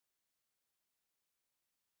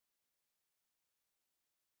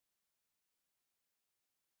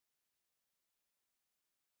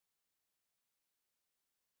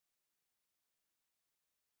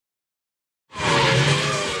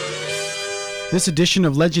This edition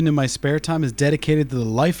of Legend in My Spare Time is dedicated to the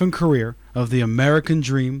life and career of the American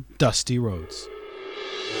Dream, Dusty Rhodes.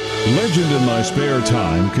 Legend in My Spare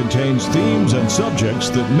Time contains themes and subjects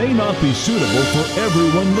that may not be suitable for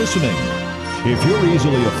everyone listening. If you're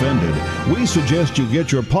easily offended, we suggest you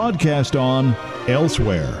get your podcast on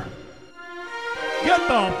elsewhere. Get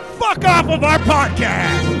the fuck off of our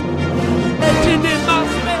podcast! Legend in My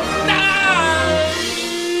Spare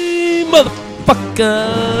Time,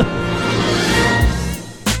 motherfucker!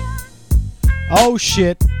 Oh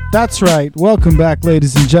shit, that's right. Welcome back,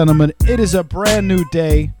 ladies and gentlemen. It is a brand new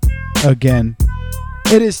day again.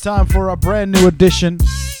 It is time for a brand new edition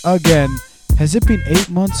again. Has it been 8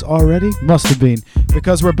 months already? Must have been,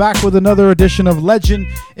 because we're back with another edition of Legend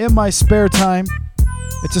in My Spare Time.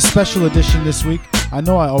 It's a special edition this week. I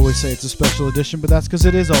know I always say it's a special edition, but that's because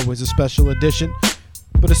it is always a special edition.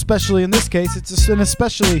 But especially in this case, it's an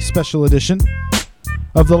especially special edition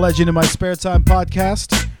of the Legend in My Spare Time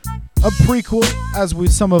podcast. A prequel, as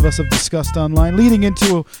some of us have discussed online, leading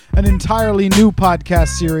into an entirely new podcast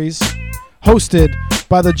series hosted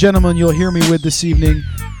by the gentleman you'll hear me with this evening.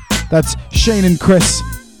 That's Shane and Chris,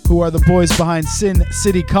 who are the boys behind Sin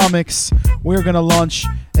City Comics. We're going to launch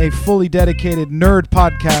a fully dedicated nerd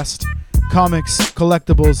podcast, comics,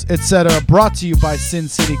 collectibles, etc., brought to you by Sin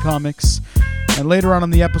City Comics. And later on in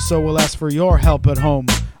the episode, we'll ask for your help at home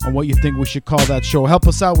on what you think we should call that show. Help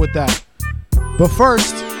us out with that. But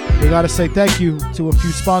first, we got to say thank you to a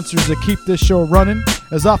few sponsors that keep this show running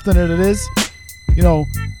as often as it is. You know,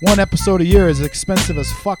 one episode a year is expensive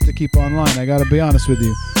as fuck to keep online, I got to be honest with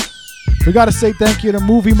you. We got to say thank you to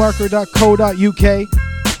moviemarker.co.uk.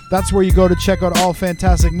 That's where you go to check out all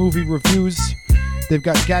fantastic movie reviews. They've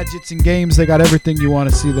got gadgets and games. They got everything you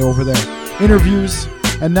want to see there over there. Interviews.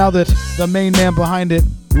 And now that the main man behind it,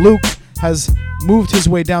 Luke, has moved his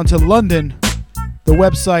way down to London, the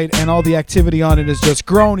website and all the activity on it has just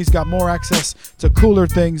grown. He's got more access to cooler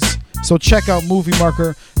things. So check out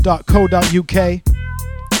moviemarker.co.uk.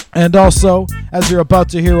 And also, as you're about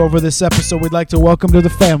to hear over this episode, we'd like to welcome to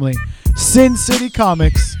the family Sin City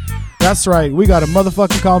Comics. That's right, we got a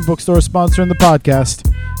motherfucking comic book store sponsoring the podcast.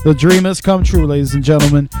 The dream has come true, ladies and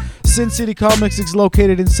gentlemen. Sin City Comics is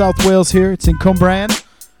located in South Wales here. It's in Cwmbran.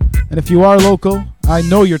 And if you are local, I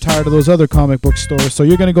know you're tired of those other comic book stores, so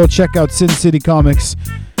you're going to go check out Sin City Comics.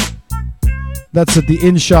 That's at the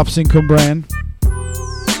Inn Shops in Cwmbran.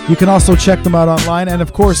 You can also check them out online, and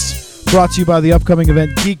of course, brought to you by the upcoming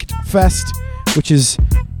event Geeked Fest, which is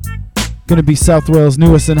going to be South Wales'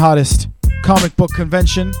 newest and hottest comic book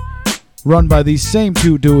convention, run by these same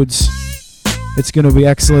two dudes. It's going to be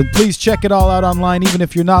excellent. Please check it all out online, even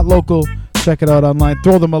if you're not local. Check it out online.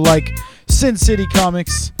 Throw them a like. Sin City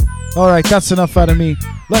Comics. All right, that's enough out of me.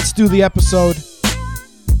 Let's do the episode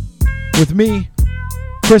with me,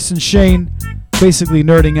 Chris, and Shane, basically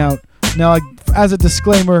nerding out. Now, as a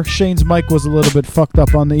disclaimer, Shane's mic was a little bit fucked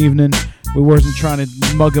up on the evening. We wasn't trying to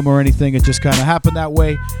mug him or anything. It just kind of happened that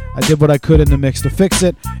way. I did what I could in the mix to fix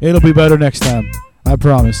it. It'll be better next time. I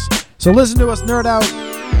promise. So listen to us nerd out.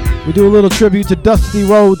 We do a little tribute to Dusty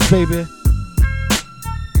Rhodes, baby.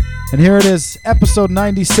 And here it is, episode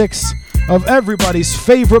 96 of everybody's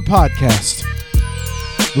favorite podcast,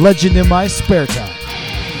 Legend in My Spare Time.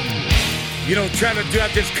 You know, traveling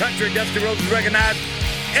throughout this country, Dusty Rhodes is recognized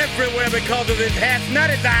everywhere because of his hat,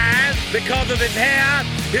 not his eyes, because of his hair,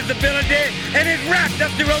 his ability, and his rap.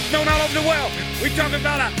 Dusty Rhodes known all over the world. We talking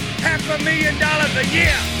about $500,000 a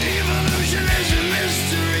year. Evolution is a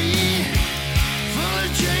mystery, full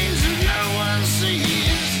of chains that no one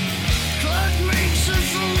sees. Clock makes a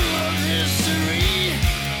fool of history.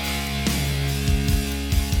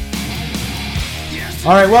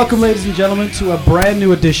 All right, welcome, ladies and gentlemen, to a brand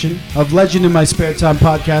new edition of Legend in My Spare Time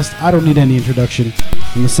podcast. I don't need any introduction.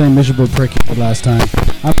 I'm the same miserable prick you did last time.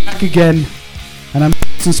 I'm back again, and I'm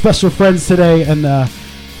with some special friends today, and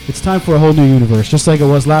it's time for a whole new universe, just like it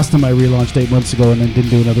was last time I relaunched 8 months ago and then didn't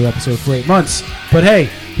do another episode for 8 months. But hey,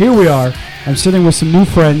 here we are. I'm sitting with some new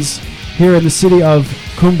friends here in the city of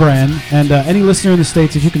Cwmbran, and any listener in the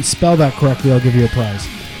States, if you can spell that correctly, I'll give you a prize.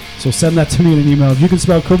 So send that to me in an email. If you can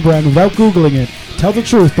spell Cwmbran without Googling it, tell the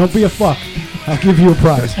truth, don't be a fuck. I'll give you a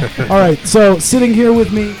prize. All right, so sitting here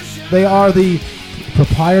with me, they are the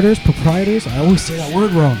proprietors, I always say that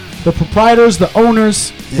word wrong. The proprietors, the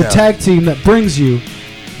owners, the tag team that brings you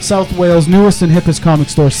South Wales' newest and hippest comic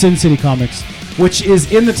store, Sin City Comics, which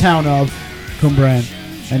is in the town of Cwmbran.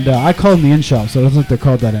 And I call them the Inn Shop, so I don't think they're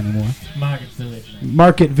called that anymore.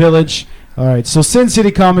 Market Village. All right, so Sin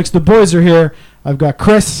City Comics, the boys are here. I've got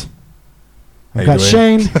Chris. I've got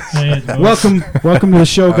Shane. Welcome to the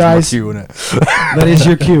show, guys. That's my cue, innit? That is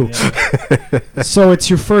your cue. So it's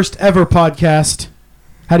your first ever podcast.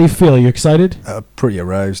 How do you feel? Are you excited? Pretty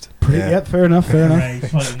aroused. Yep, fair enough.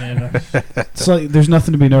 Slightly nervous. It's like there's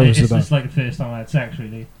nothing to be nervous It's about. just like the first time I had sex,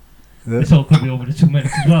 really. This all could be over the 2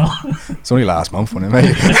 minutes as well. It's only last month, wasn't it, mate?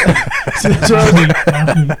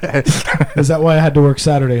 Is that why I had to work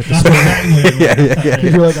Saturday at the store? Yeah.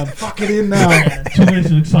 You're like, I'm fucking in now. 2 minutes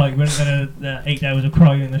of excitement and then 8 hours of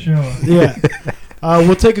crying in the shower. Yeah.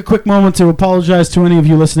 We'll take a quick moment to apologize to any of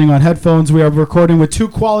you listening on headphones. We are recording with 2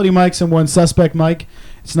 quality mics and 1 suspect mic.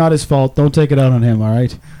 It's not his fault. Don't take it out on him, all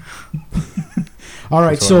right? All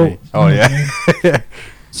right, so... Oh, yeah.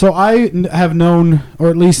 So I have known, or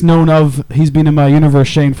at least known of, he's been in my universe,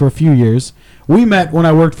 Shane, for a few years. We met when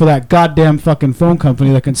I worked for that goddamn fucking phone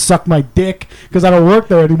company that can suck my dick because I don't work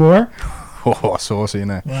there anymore. Oh, saucy,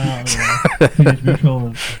 innit? Wow,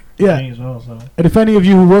 mutual as well, so. And if any of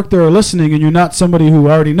you who work there are listening and you're not somebody who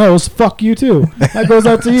already knows, fuck you too. That goes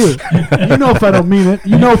out to you. You know if I don't mean it.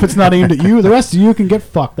 You know if it's not aimed at you. The rest of you can get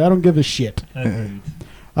fucked. I don't give a shit. Agreed.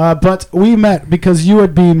 But we met because you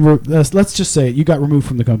had been, let's just say it, you got removed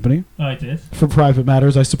from the company. I did. For private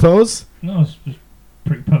matters, I suppose. No, it's just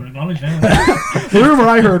pretty public knowledge now. The rumor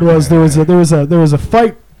I heard was there was a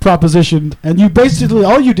fight propositioned, and you basically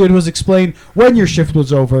all you did was explain when your shift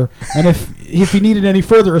was over, and if you needed any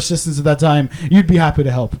further assistance at that time, you'd be happy to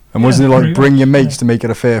help. And wasn't it like bring your mates to make it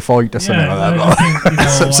a fair fight or something like that? I think,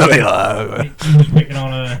 something like that. He was picking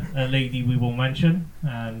on a lady we won't mention,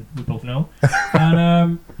 and we both know.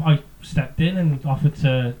 And I stepped in and offered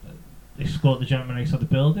to escort the gentleman outside the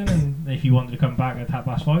building, and if he wanted to come back at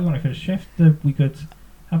 5:30 when I finished shift, we could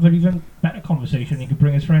have an even better conversation. He could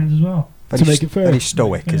bring his friends as well. To make it fair. Very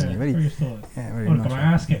stoic, isn't he? Very stoic. Yeah, very I'm nice. going to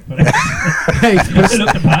ask it, but Hey,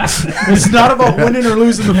 look the past. it's not about winning or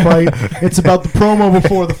losing the fight. It's about the promo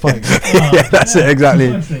before the fight. Yeah, that's it,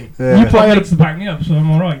 exactly. Yeah. You probably had to back me up, so I'm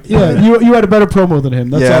all right. Yeah, you had a better promo than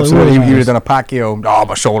him. That's all absolutely. it really He would have done a Pacquiao. Oh,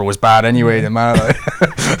 my shoulder was bad anyway. The man.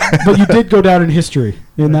 But you did go down in history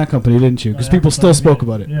in that company, didn't you? Because people still spoke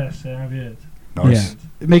about it. Yes, I have heard. Nice. Yeah.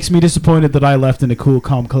 It makes me disappointed that I left in a cool,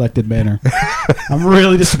 calm, collected manner. I'm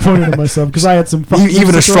really disappointed in myself because I had some fucking...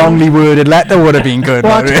 Even a strongly worded letter would have been good.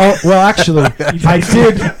 Well, actually,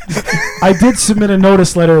 I did submit a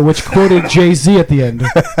notice letter which quoted Jay-Z at the end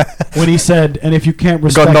when he said, and if you can't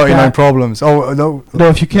respect got 99 that... problems. Oh, no. No,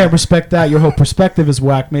 if you can't respect that, your whole perspective is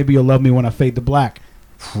whack. Maybe you'll love me when I fade to black.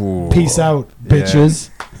 Ooh. Peace out,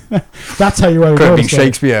 bitches. Yeah. That's how you write a Could have been notice letter.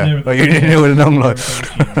 Shakespeare. Like, you would have known, like...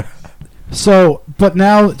 So, but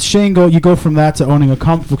now, Shane, you go from that to owning a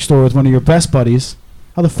comic book store with one of your best buddies.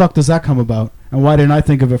 How the fuck does that come about? And why didn't I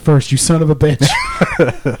think of it first, you son of a bitch?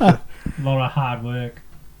 A lot of hard work.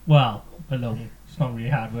 Well, alone. It's not really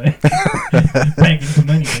hard work. Begging for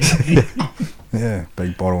money, basically. Yeah,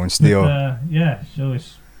 big borrow and steal. Yeah, so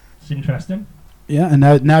it's interesting. Yeah,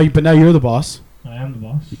 and now you're the boss. I am the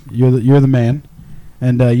boss. You're the man,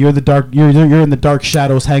 and you're the dark. You're in the dark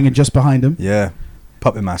shadows, hanging just behind him. Yeah.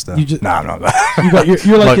 Puppet master. Nah, I'm not.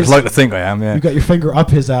 You're like to think I am. Yeah. You got your finger up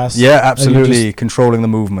his ass. Yeah, absolutely. Controlling the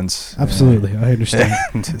movements. Absolutely, I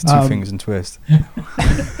understand. Two fingers and twist.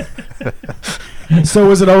 So,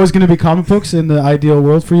 was it always going to be comic books in the ideal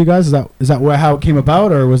world for you guys? Is that how it came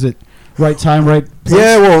about, or was it right time, right place?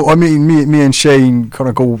 Yeah, well, I mean, me and Shane kind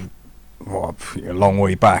of go a long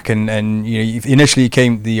way back, and you know, initially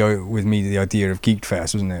came with me the idea of Geek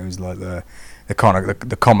Fest, wasn't it? It was like the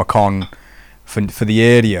Comic Con. For the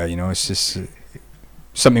area, you know, it's just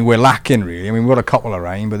something we're lacking, really. I mean, we've got a couple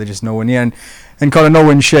around, but they're just nowhere near. And kind of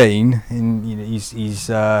knowing Shane, and you know, he's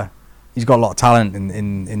got a lot of talent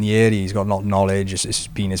in the area. He's got a lot of knowledge. It's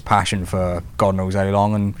been his passion for God knows how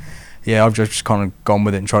long. And yeah, I've just kind of gone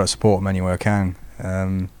with it and tried to support him any way I can.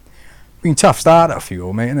 Been a tough start for you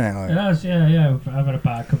all, mate, isn't it? Like, yeah. I've had a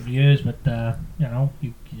bad couple of years, but you know,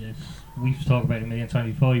 we've talked about it a million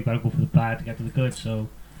times before. You've got to go for the bad to get to the good. So.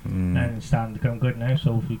 And it's starting to become good now,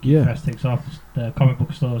 so if Geek Fest takes off, the comic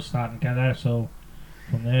book store is starting to get there, so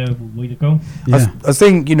from there, way to go. Yeah. I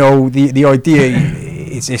think, you know, the idea,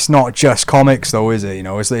 it's not just comics though, is it? You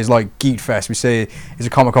know, it's like Geek Fest, we say it's a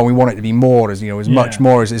Comic Con, we want it to be more, as you know, as much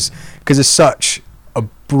more as because it's such a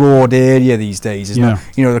broad area these days, isn't it?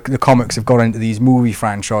 You know, the comics have got into these movie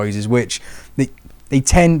franchises, which they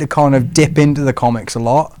tend to kind of dip into the comics a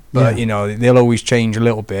lot, but you know, they'll always change a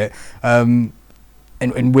little bit.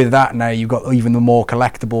 and with that now you've got even the more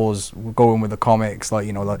collectibles going with the comics, like,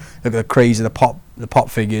 you know, like the craze of the pop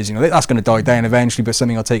figures, you know, that's going to die down eventually, but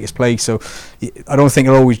something will take its place. So I don't think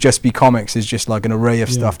it'll always just be comics. It's just like an array of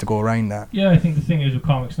stuff to go around that. Yeah, I think the thing is with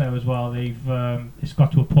comics now as well, they've it's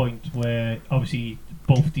got to a point where obviously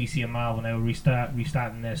both DC and Marvel now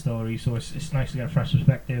restarting their stories, so it's nice to get a fresh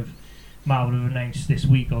perspective. Marvel have announced this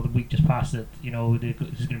week or the week just past that, you know, there's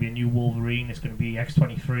going to be a new Wolverine, there's going to be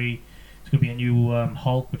X-23, it's going to be a new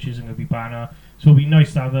Hulk, which isn't going to be Banner. So it'll be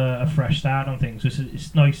nice to have a fresh start on things. So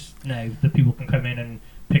it's nice now that people can come in and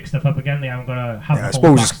pick stuff up again. They haven't got to have a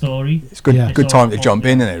whole backstory. It's good time to jump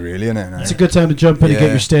in it, really, isn't it? It's a good time to jump in and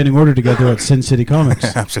get your standing order together at Sin City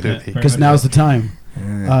Comics. Absolutely. Because now's the time.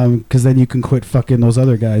 Because then you can quit fucking those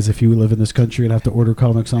other guys if you live in this country and have to order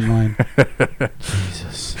comics online.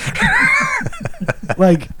 Jesus.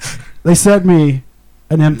 Like, they sent me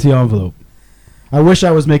an empty envelope. I wish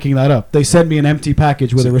I was making that up. They sent me an empty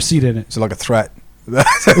package with a receipt in it. It's like a threat.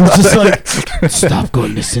 It was just like, stop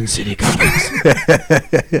going to Sin City Comics.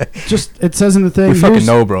 Just, it says in the thing. We fucking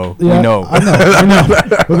know, bro. Yeah, we know. I know.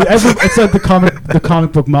 It's like the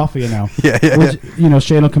comic book mafia now. Yeah. You know,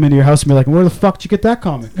 Shane will come into your house and be like, where the fuck did you get that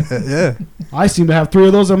comic? Yeah. I seem to have 3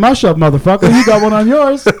 of those on my shelf, motherfucker. You got one on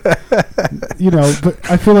yours. You know, but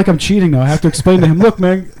I feel like I'm cheating now. I have to explain to him, look,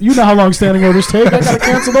 man, you know how long standing orders take. I got to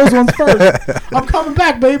cancel those ones first. I'm coming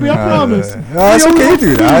back, baby. I promise. It's okay to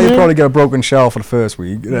do that. You probably get a broken shelf for the first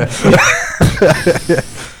week.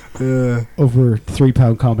 Over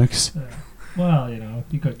 £3 comics. Well, you know,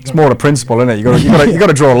 it's more the principle, isn't it? You got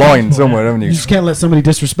to draw a line somewhere, haven't you? You just can't let somebody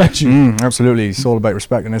disrespect you. Absolutely, it's all about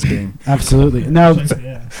respect in this game. Absolutely. Now,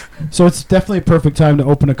 so it's definitely a perfect time to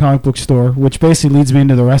open a comic book store, which basically leads me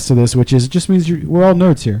into the rest of this, which is it just means we're all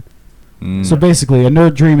nerds here. So basically, a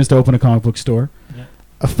nerd dream is to open a comic book store.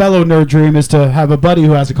 A fellow nerd dream is to have a buddy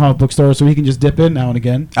who has a comic book store so he can just dip in now and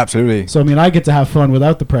again. Absolutely. So, I mean, I get to have fun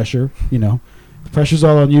without the pressure, you know. The pressure's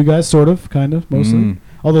all on you guys, sort of, kind of, mostly.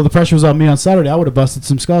 Although the pressure was on me on Saturday, I would have busted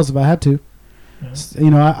some skulls if I had to. Yeah.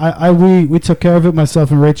 You know, we took care of it,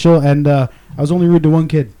 myself and Rachel, and I was only rude to one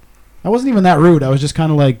kid. I wasn't even that rude. I was just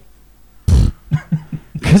kind of like...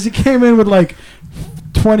 Because he came in with, like,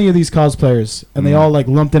 20 of these cosplayers, and they all, like,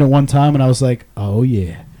 lumped in at one time, and I was like, oh,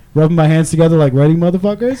 yeah. Rubbing my hands together like ready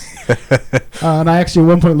motherfuckers. And I actually at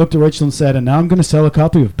one point looked at Rachel and said, and now I'm going to sell a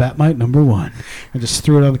copy of Batmite #1. I just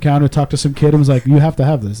threw it on the counter, talked to some kid and was like, you have to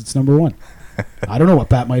have this. It's #1. I don't know what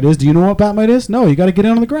Batmite is. Do you know what Batmite is? No, you got to get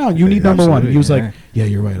in on the ground. You need #1. And he was like, yeah,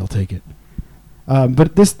 you're right. I'll take it.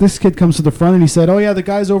 But this kid comes to the front and he said, oh, yeah, the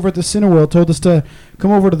guys over at the Cineworld told us to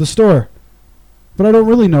come over to the store. But I don't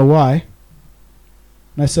really know why.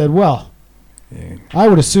 And I said, well... Yeah. I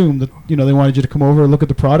would assume that, you know, they wanted you to come over and look at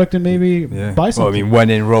the product and maybe buy something. Well, I mean, when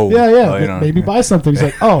in Rome. Yeah, maybe buy something. He's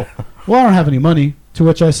like, oh, well, I don't have any money. To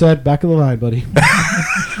which I said, back of the line, buddy.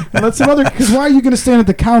 And let some other, because why are you going to stand at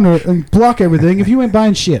the counter and block everything if you ain't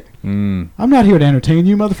buying shit? I'm not here to entertain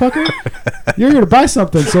you, motherfucker. You're here to buy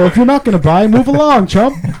something. So if you're not going to buy, move along,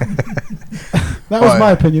 chump. That was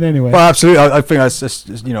my opinion anyway. Well, absolutely. I think that's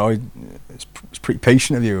just, you know, it's pretty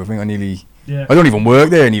patient of you. I think I nearly... Yeah. I don't even work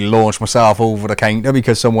there, and he launched myself over the counter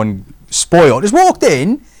because someone just walked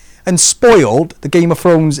in and spoiled the Game of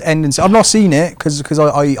Thrones ending. I've not seen it because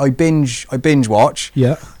I binge watch.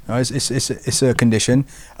 Yeah, it's a condition.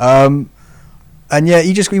 And yeah,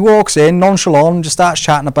 he walks in nonchalant, just starts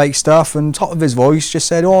chatting about stuff, and top of his voice just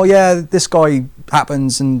said, "Oh yeah, this guy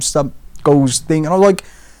happens and stuff goes thing," and I was like.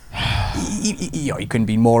 He couldn't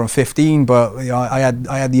be more than 15, but you know, I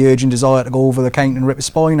had the urgent desire to go over the counter and rip his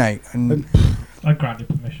spine out. And I granted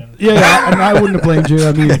permission. Yeah, and I wouldn't have blamed you.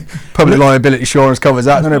 I mean, public liability insurance covers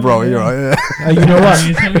that, doesn't it, bro? You're right. You know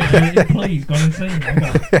what? Please, go insane.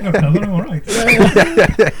 I'm all right.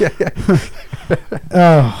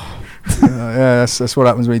 Yeah, that's what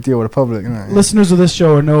happens when you deal with the public, isn't it? Listeners of this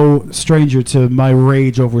show are no stranger to my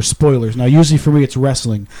rage over spoilers. Now, usually for me, it's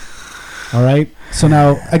wrestling. All right. So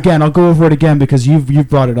now, again, I'll go over it again because you've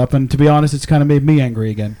brought it up, and to be honest, it's kind of made me angry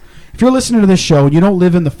again. If you're listening to this show and you don't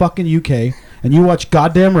live in the fucking UK and you watch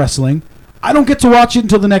goddamn wrestling, I don't get to watch it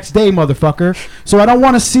until the next day, motherfucker. So I don't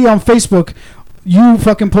want to see on Facebook you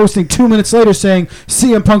fucking posting 2 minutes later saying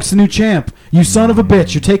CM Punk's the new champ. You son of a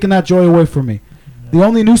bitch! You're taking that joy away from me. The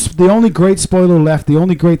only great spoiler left, the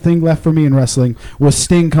only great thing left for me in wrestling was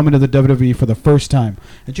Sting coming to the WWE for the first time.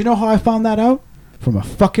 And do you know how I found that out? From a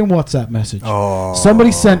fucking WhatsApp message. Oh.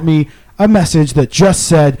 Somebody sent me a message that just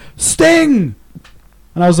said Sting,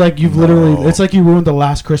 and I was like, "You've literally, it's like you ruined the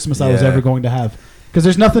last Christmas I was ever going to have." Because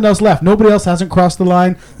there's nothing else left. Nobody else hasn't crossed the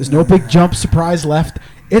line. There's no big jump surprise left.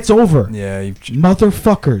 It's over. Yeah,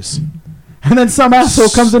 motherfuckers. and then some asshole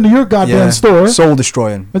comes into your goddamn store soul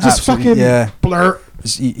destroying. and just Absolutely, fucking blur.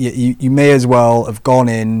 You may as well have gone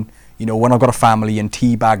in, you know, when I've got a family and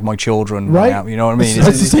teabagged my children. Right. You know what I mean?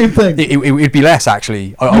 It's the same thing. It'd be less,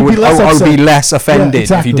 actually. I You'd would be less I would upset. be less offended Yeah,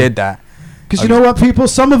 exactly. if you did that. Because you know what, people?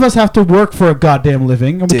 Some of us have to work for a goddamn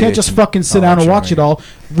living, and we can't Dude. just fucking sit Oh, down and watch Joey. it all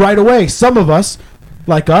right away. Some of us,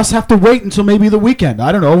 like us, have to wait until maybe the weekend.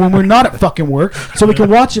 I don't know, when we're not at fucking work, so we can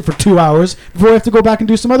watch it for 2 hours before we have to go back and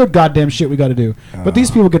do some other goddamn shit we got to do. But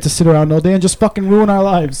these people get to sit around all day and just fucking ruin our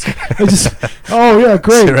lives. They just, oh yeah,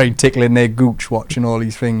 great. Sit around tickling their gooch watching all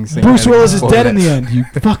these things. Bruce thinking, Willis is spoil dead it. in the end. You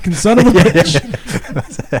fucking son of a bitch.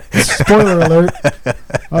 Spoiler alert.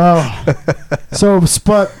 Oh,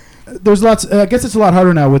 but there's lots. I guess it's a lot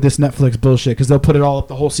harder now with this Netflix bullshit because they'll put it all up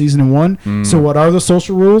the whole season in one. So what are the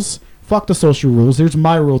social rules? Fuck the social rules. Here's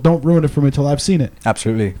my rule. Don't ruin it for me until I've seen it.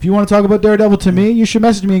 Absolutely. If you want to talk about Daredevil to me, you should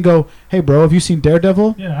message me and go, "Hey, bro, have you seen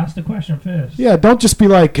Daredevil?" Yeah, ask the question first. Yeah, don't just be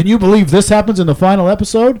like, "Can you believe this happens in the final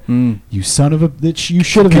episode?" You son of a bitch! You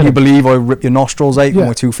should have. Can you believe I ripped your nostrils out Yeah.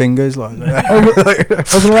 with 2 fingers? Like, Over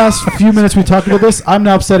the last few minutes we talked about this, I'm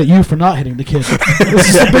now upset at you for not hitting the kid. This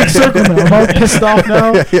is a big circle now. I'm all pissed off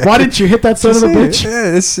now. Why didn't you hit that son of a bitch?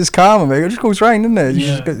 Yeah, this is karma, mate. It just goes round, doesn't it? You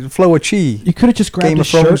Yeah. just get the flow of chi. You could have just grabbed Game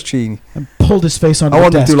his of Thrones shirt chi. and pulled his face onto I the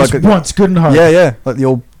want to desk do like just a- once, good and hard. Yeah. Like the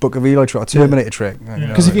old Book of Eli trick, Terminator trick. Yeah.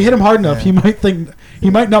 Because if you hit him hard enough, he might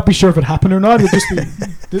not be sure if it happened or not. He'll just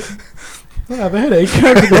be, I have a headache. I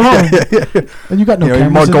have to go home. And you got no you know, he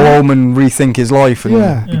cameras might in go there. home and rethink his life and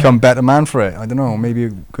Yeah. become a better man for it. I don't know. Maybe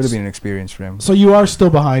it could have been an experience for him. So you are still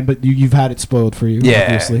behind, but you've had it spoiled for you,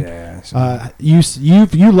 obviously. Yeah. So- You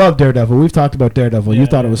love Daredevil. We've talked about Daredevil. You Yeah,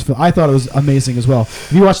 thought it was. I thought it was amazing as well.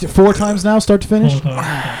 Have you watched it 4 times now, start to finish? Full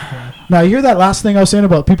time. Now you hear that last thing I was saying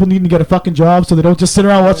about people needing to get a fucking job so they don't just sit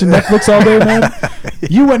around watching Netflix all day, man.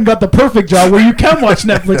 You went and got the perfect job where you can watch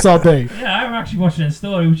Netflix all day. Yeah, I actually watched it in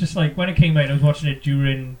store. It was just like when it came out, I was watching it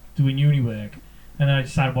during doing uni work, and then I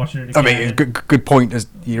just started watching it I again. mean, it's good point as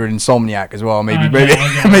you're an insomniac as well. Maybe, And, maybe,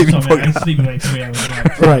 yeah, maybe. I sleep for like 3 hours a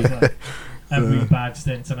night. So Right. it's like every bad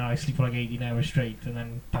stint, and I sleep for like 18 hours straight, and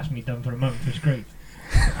then that's me done for a month. It's great.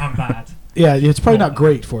 I'm bad. Yeah, it's probably not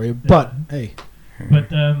great for you, but hey, But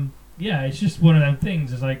yeah, it's just one of them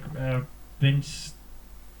things. It's like Vincent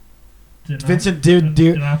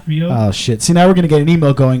D'Onofrio. oh shit. See, now we're gonna get an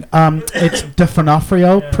email going. It's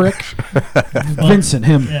D'Onofrio, Yeah. prick. Vincent,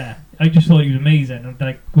 him. Yeah, I just thought he was amazing. And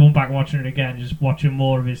like going back watching it again, just watching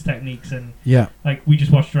more of his techniques, and Yeah. like we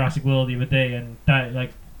just watched Jurassic World the other day, and that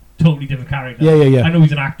like totally different character. Yeah. I know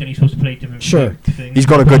he's an actor and he's supposed to play different Sure. things. He's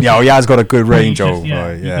got a good, he has got a good But he range. just- Of, you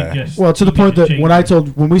yeah. can just- Well, to the you can point just that change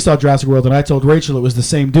when we saw Jurassic World and I told Rachel it was the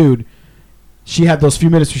same dude, she had those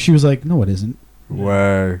few minutes where she was like, "No, it isn't."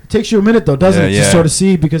 Wow. It takes you a minute though, doesn't Yeah, it, to yeah. sort of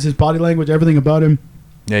see because his body language, everything about him.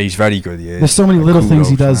 Yeah, he's very good. Yeah. There's so many Like, little things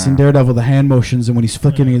he kudos, does in man. Daredevil, the hand motions, and when he's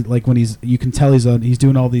flicking, like when you can tell he's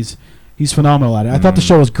doing all these. He's phenomenal at it. I thought the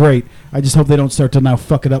show was great. I just hope they don't start to now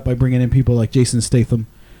fuck it up by bringing in people like Jason Statham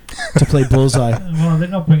to play Bullseye. Well, they're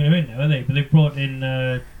not bringing him in now, are they? But they brought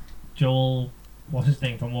in Joel, what's his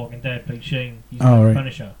name from Walking Dead, played Shane. He's Oh, the right.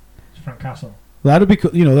 Punisher. It's Frank Castle. That'd be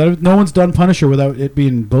cool. No one's done Punisher without it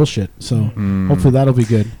being bullshit. So Mm. hopefully that'll be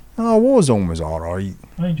good. Oh, Warzone was alright.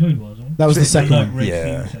 I enjoyed Warzone. That was the I second like one. Ray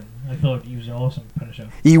Yeah. Stevenson. I thought he was an awesome Punisher.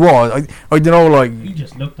 He was. I don't know, like. He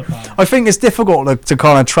just looked the part. I think it's difficult to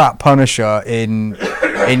kind of trap Punisher in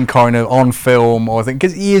kind of on film or thing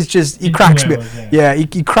because he is just he In cracks 2 me. hours, Yeah,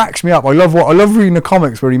 he cracks me up. I love reading the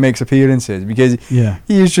comics where he makes appearances because Yeah.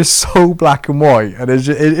 he is just so black and white and it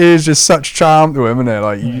is just such charm to him, isn't it?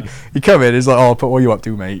 Like you come in, it's like, oh, what are you up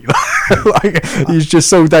to, mate? Like he's just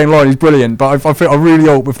so down line. He's brilliant. But I really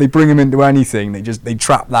hope if they bring him into anything, they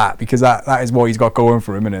trap that because that is what he's got going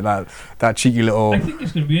for him, isn't it? That cheeky little. I think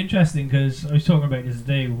it's going to be interesting because I was talking about this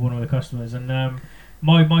today with one of the customers, and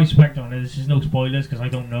my perspective on it is there's no spoilers because I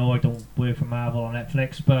don't know. I don't work for Marvel or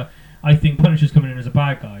Netflix, but I think Punisher's coming in as a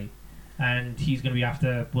bad guy, and he's going to be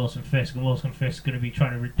after Wilson Fisk, and Wilson Fisk's going to be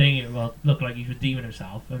trying to redeem it. Well, look like he's redeeming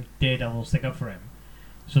himself, and Daredevil will stick up for him.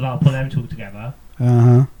 So that'll put them two together.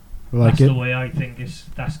 Like That's it. the way I think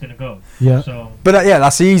that's going to go. Yeah. So But yeah,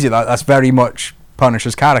 that's easy. That's very much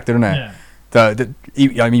Punisher's character, isn't it? yeah.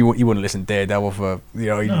 I mean, you wouldn't listen to Daredevil for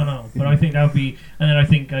No, but I think that would be, and then I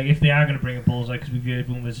think if they are going to bring in Bullseye, because we've heard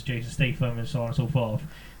rumours of Jason Statham and so on and so forth,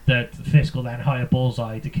 that Fisk will then hire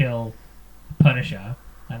Bullseye to kill Punisher,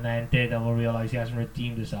 and then Daredevil will realise he hasn't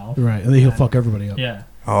redeemed himself. Right, and then he'll And- fuck everybody up. Yeah,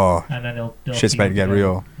 Oh, and then they'll shit's team about to get together.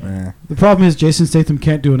 real. Yeah. The problem is Jason Statham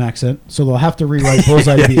can't do an accent, so they'll have to rewrite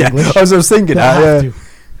Bullseye to be English. I was thinking They'll that. have Yeah. to,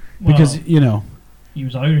 because Well, he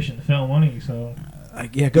was Irish in the film, wasn't he? So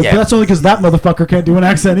Yeah, good. Yeah. But that's only because that motherfucker can't do an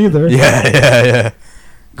accent either. Yeah.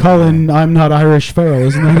 Colin, I'm not Irish Pharaoh,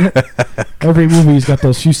 isn't that it? Every movie he's got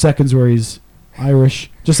those few seconds where he's Irish.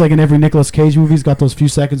 Just like in every Nicolas Cage movie, he's got those few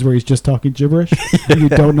seconds where he's just talking gibberish. And you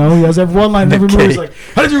don't know. He has every one line in every movie. He's like,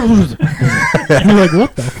 and you're like,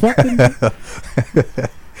 what the fuck?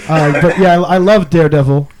 But yeah, I love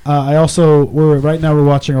Daredevil. I also we're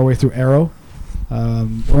watching our way through Arrow.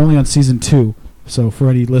 We're only on season 2, so for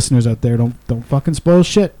any listeners out there, don't fucking spoil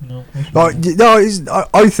shit. No,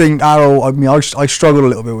 I think Arrow. I mean, I struggled a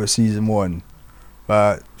little bit with season 1,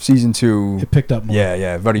 but season 2, It picked up more.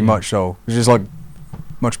 yeah, very much so. It's just like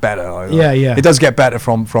much better. Like, Yeah. It does get better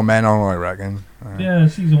from then on, I reckon. Yeah,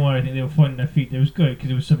 season 1, I think they were finding their feet. It was good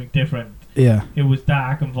because it was something different. Yeah. It was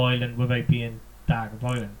dark and violent without being dark and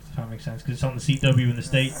violent, if that makes sense, because it's on the CW in the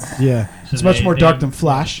States. Yeah. So It's much they- more they dark aim- than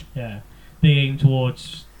Flash. Yeah. They aim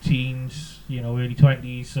towards teens, early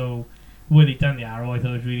 20s, so the way they done the Arrow I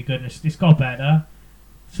thought was really good, and it's got better.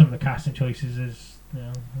 Some of the casting choices is,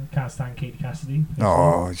 I can't stand Katie Cassidy.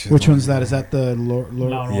 Oh, it's just Which one's that? Is that the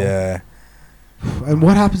Laurel. Yeah, And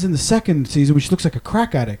what happens in the second season when she looks like a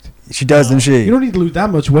crack addict? she does, doesn't she? You don't need to lose that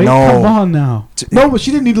much weight. No. Come on now. No, but she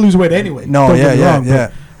didn't need to lose weight anyway. No, Don't get me yeah. wrong,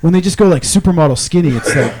 but when they just go like supermodel skinny,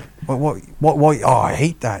 it's like What? Oh, I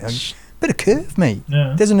hate that. Bit of curve, mate.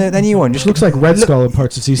 Yeah. Doesn't hurt anyone. she Just looks like Red Skull in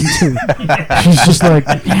parts of season 2. She's just like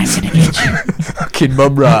fucking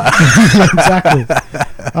mum rat. exactly.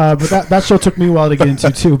 But that show took me a while to get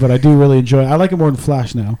into too. But I do really enjoy it. I like it more than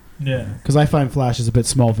Flash now Yeah. because I find Flash is a bit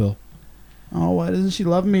Smallville. Oh, why doesn't she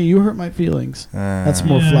love me? You hurt my feelings. That's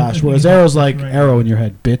more Yeah, I Flash. think Whereas that's Arrow's like right. arrow in your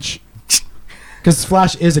head, bitch. Because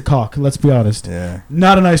Flash is a cock. Let's be honest. Yeah.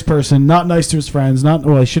 Not a nice person. Not nice to his friends.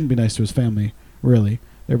 He shouldn't be nice to his family. Really,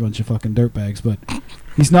 they're a bunch of fucking dirtbags. But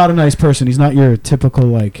he's not a nice person. He's not your typical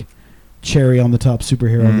like cherry on the top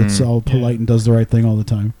superhero that's all polite and does the right thing all the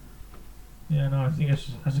time. Yeah, no, I think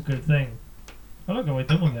that's a good thing. I like how we're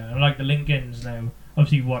done with that. I like the link-ins now.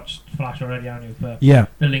 Obviously, you've watched Flash already, haven't you? But Yeah.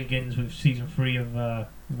 the link-ins with season 3 of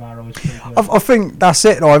Arrow is pretty good. I think that's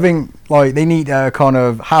it. Though. I think like they need to kind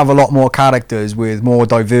of have a lot more characters with more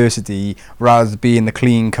diversity, rather than being the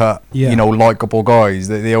clean cut, likable guys.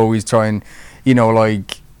 They always try and,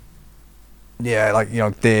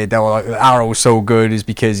 Daredevil, like Arrow's so good is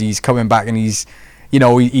because he's coming back and he's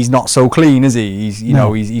not so clean, is he?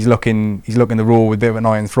 He's looking to rule with a bit of an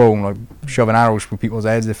iron throne, like shoving arrows through people's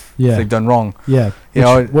heads if they've done wrong. Yeah.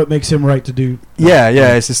 What makes him right to do? Yeah.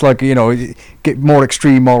 It's just like get more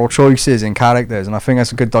extreme moral choices in characters, and I think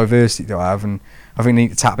that's a good diversity to have, and I think they need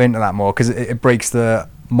to tap into that more because it breaks the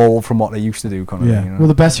mold from what they used to do. Kind of thing, Well,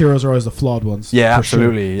 the best heroes are always the flawed ones. Yeah, for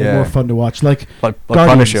absolutely. Sure. They're more fun to watch. Like Guardians.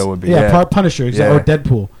 Punisher would be. Yeah, Punisher or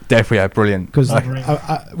Deadpool. Definitely, brilliant. Because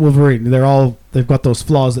Wolverine, they've got those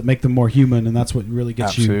flaws that make them more human, and that's what really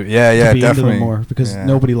gets you to be definitely. into them more. Because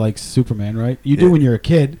nobody likes Superman, right? You do when you're a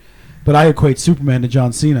kid, but I equate Superman to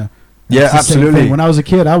John Cena. And Yeah, it's the same absolutely. thing. When I was a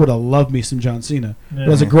kid, I would have loved me some John Cena. Yeah.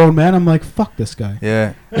 But as a grown man, I'm like, fuck this guy.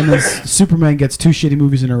 Yeah. And then Superman gets 2 shitty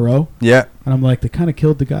movies in a row, Yeah. and I'm like, they kind of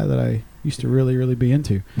killed the guy that I used to really, really be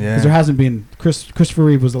into. Yeah. Because there hasn't been Christopher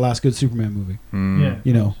Reeve was the last good Superman movie.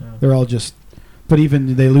 Yeah. They're all just. But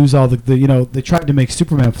even they lose all the they tried to make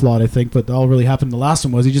Superman flawed, I think, but all really happened in the last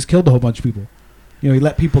one was he just killed a whole bunch of people. He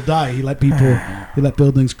let people die. He let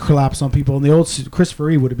buildings collapse on people. And the old Christopher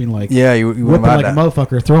Reeve would have been like, you whipping wouldn't like a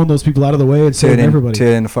motherfucker, throwing those people out of the way and saving everybody.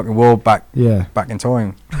 Turning the fucking world back in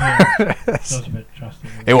time. That was a bit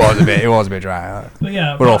trusting. It was a bit dry. But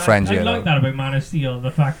yeah, We're all friends, I yeah. like that about Man of Steel.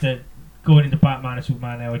 The fact that going into Batman and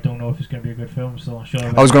Superman now, I don't know if it's going to be a good film. Still not sure.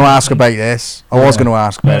 I was going to ask about this. But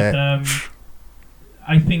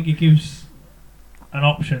I think it gives an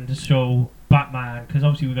option to show Batman, because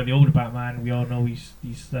obviously we've got the older Batman. We all know he's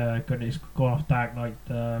going to go off Dark Knight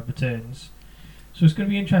Returns. So it's going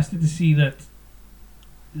to be interesting to see that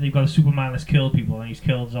they've got a Superman that's killed people, and he's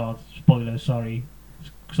killed Zod. Spoiler, sorry.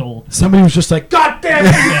 Sold. Somebody was just like, God damn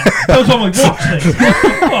it! Yeah, that was on my watch list.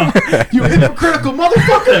 You hypocritical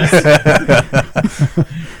motherfuckers!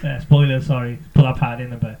 Yeah, spoiler, sorry. Put that pad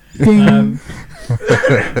in a bit.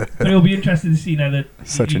 But it'll be interesting to see now that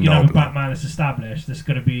Such you a can have a knob. Batman that's established. That's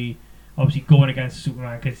going to be obviously going against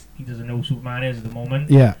Superman because he doesn't know who Superman is at the moment.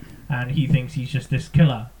 Yeah. And he thinks he's just this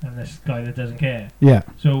killer and this guy that doesn't care. Yeah.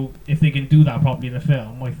 So if they can do that properly in the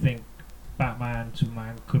film, I think Batman,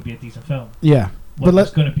 Superman could be a decent film. Yeah. What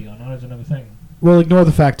it's going to be or not is another thing. We'll ignore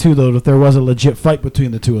the fact, too, though, that there was a legit fight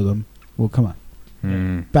between the two of them. Well, come on.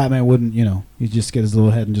 Batman wouldn't, he'd just get his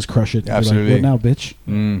little head and just crush it. Absolutely. Like, what now,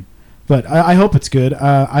 bitch? But I hope it's good.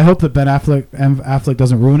 I hope that Ben Affleck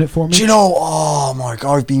doesn't ruin it for me. Do you know? Oh my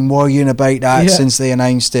God, I've been worrying about that Yeah. since they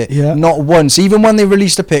announced it. Yeah. Not once. Even when they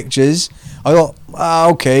released the pictures, I thought,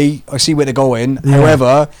 okay, I see where they're going. Yeah.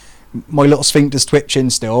 However, my little sphincter's twitching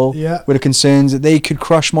still. Yeah. With the concerns that they could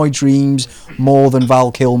crush my dreams more than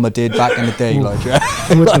Val Kilmer did back in the day. With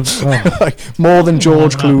the- like, more than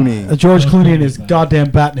George Clooney. George Clooney and his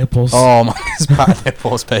goddamn bat nipples. Oh my, his back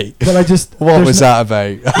nipples, mate. But I just What there's was that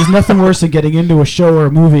about? There's nothing worse than getting into a show or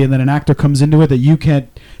a movie and then an actor comes into it that you can't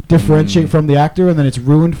differentiate from the actor, and then it's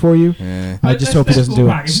ruined for you. Yeah. I just hope he doesn't do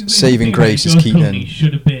it. Saving grace is George Keaton. Clooney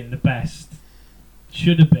should have been the best.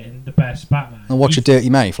 Should have been the best Batman. And what's your He's- dirty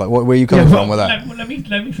mouth? Like, where are you coming Yeah, from with that? Let me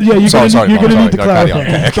finish. Yeah, you're Sorry, gonna Mark, need to carry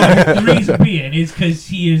clarify. on. The reason being is because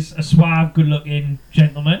he is a suave, good-looking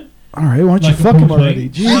gentleman. All right, why don't Like you a fuck him Bruce already?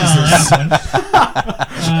 Wayne. Jesus.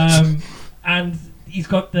 And he's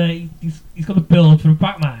got the build for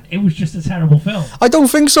Batman. It was just a terrible film. I don't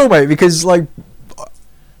think so, mate, because, like...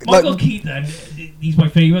 Michael Keaton, he's my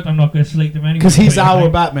favourite. I'm not going to slate him anyway. Because he's our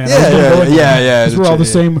Batman. Yeah, I was gonna yeah, go with that. yeah, yeah, 'Cause we're all the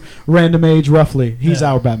legit, yeah. same random age, roughly. He's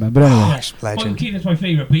Yeah. our Batman. But anyway. Gosh, Michael legend. Keaton's my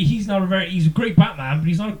favourite, but he's not he's a great Batman, but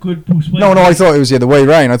he's not a good Bruce Wayne. No, I thought it was the other way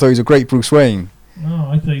round. I thought he was a great Bruce Wayne. No,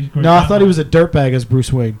 I thought he was a great. No, I Batman. thought he was a dirtbag as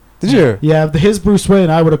Bruce Wayne. Did you? Yeah, his Bruce Wayne,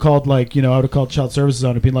 I would have called, I would have called child services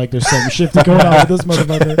on it, being like, there's something shifty going on with this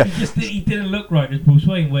motherfucker. He didn't look right as Bruce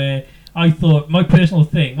Wayne. Where I thought my personal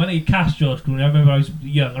thing when they cast George Clooney, I remember I was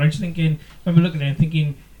young, and I was remember looking at him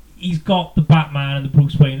thinking, he's got the Batman and the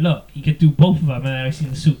Bruce Wayne look. He could do both of them, and then I seen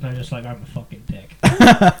the suit, and I was just like, I'm a fucking dick.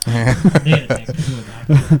 They're the dick for doing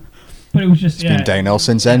that. But it was just It's been downhill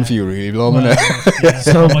since then for you, really, Well, hasn't it? yeah,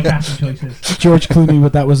 So- all my casting choices. George Clooney,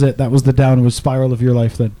 but that was it. That was the downward spiral of your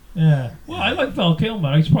life then. Yeah. Well, I like Val Kilmer.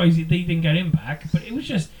 I'm surprised they didn't get him back, but it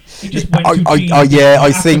just went too I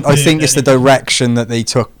cheesy. think it's the direction that they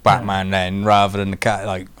took Batman then, rather than the cat.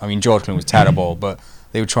 Like, I mean, George Clooney was terrible, but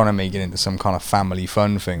they were trying to make it into some kind of family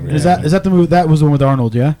fun thing. Really. Is that the movie? That was the one with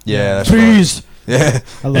Arnold, yeah? Yeah, that's right. Please! Yeah.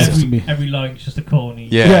 I love this to me. Every line's just a corny.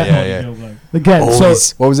 Yeah, Yeah. joke, like. Again,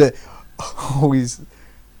 Always, what was it? Always,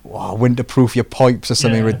 winterproof your pipes or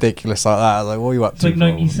something Yeah. ridiculous like that. Like, what are you up It's to? like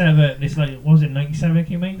 97. It's like, what was it 97 it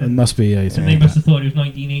came out? it must be, yeah. So they must have thought it was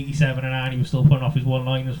 1987 and Annie was still putting off his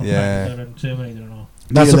one-liners from Yeah. Predator and Terminator and all.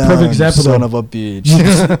 That's a perfect example, Son though. of a bitch.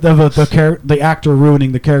 The actor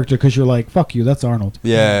ruining the character because you're like, fuck you, that's Arnold.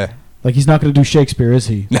 Yeah. Like, he's not going to do Shakespeare, is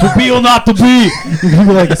he? To be or not to be! You're going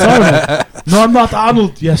to be like, it's Arnold. No, I'm not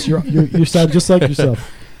Arnold. Yes, you sound just like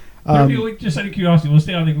yourself. Just out of curiosity, we'll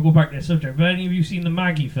stay on and go back to the subject. But any of you seen the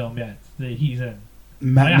Maggie film yet? That he's in? I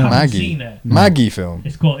no. haven't Maggie. seen it. Maggie film.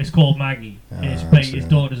 It's called Maggie. His that's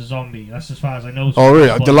daughter's a zombie. That's as far as I know. Oh,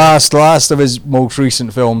 really? The last of his most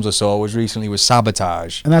recent films I saw was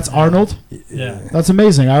Sabotage. And that's Arnold? Yeah. That's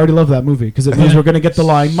amazing. I already love that movie because it means we're going to get the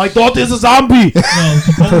line, my daughter's a zombie! No,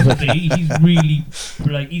 supposedly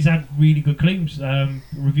he's had really good claims,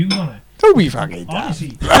 reviews on it. Don't be fucking that.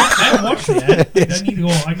 Honestly, I haven't watched it yet.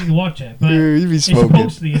 I need to watch it. But You be it's smoking.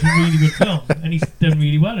 supposedly it's a really good film, and he's done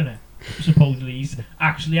really well in it. Supposedly he's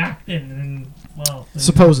actually acting, and well,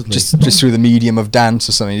 Supposedly. Just through the medium of dance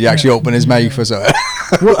or something. He actually opened his mouth or something.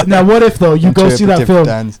 Now, what if, though, you go see that Interpretive film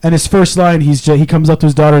dance. and his first line, he comes up to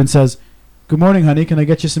his daughter and says, "Good morning, honey. Can I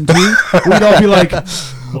get you some tea?" We'd all be like,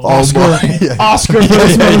 Oscar, my, yeah. Oscar for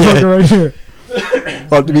this motherfucker right here.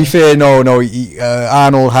 Well, to be fair, no.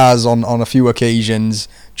 Arnold has on a few occasions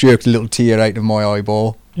jerked a little tear out of my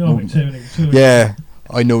eyeball. you know, Terminator 2. Yeah,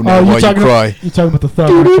 I know now Oh, why you cry. You're talking about the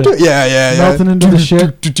thumb, aren't you? Yeah. Melting into the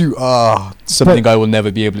shit. Something I will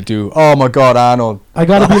never be able to do. Oh my God, Arnold. I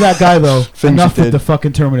gotta be that guy, though. Things Enough you with did. the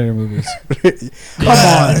fucking Terminator movies. Come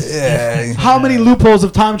on. Yeah. How many loopholes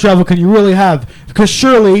of time travel can you really have? Because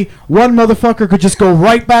surely one motherfucker could just go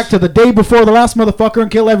right back to the day before the last motherfucker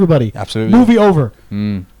and kill everybody. Absolutely. Movie over.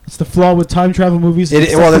 Mm. It's the flaw with time travel movies. It-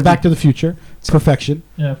 Except well, for it- Back to the Future. Perfection.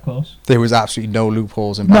 Yeah, of course. There was absolutely no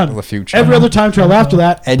loopholes in Back None. to the Future. Every other time travel after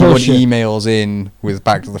that, Anyone bullshit. emails in with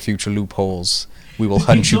Back to the Future loopholes, we will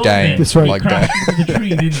hunt you down That's right. like He that. crashed into the tree,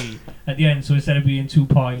 didn't he? At the end, so instead of being 2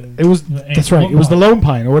 pine, It was. That's right. It was the Lone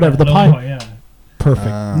Pine or whatever. The Lone pine. yeah. Perfect.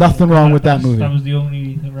 Ah. Nothing wrong with that movie. That was the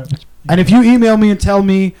only. And if you email me and tell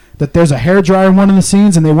me that there's a hairdryer in one of the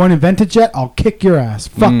scenes and they weren't invented yet, I'll kick your ass.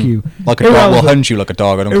 Fuck Mm. you. Like a dog will Irrelevant. hunt you like a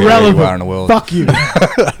dog. I don't care where you are in the world. Fuck you.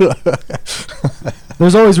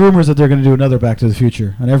 There's always rumors that they're going to do another Back to the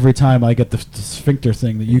Future, and every time I get the sphincter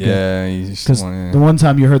thing that you get. Yeah, Because the one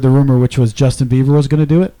time you heard the rumor, which was Justin Bieber was going to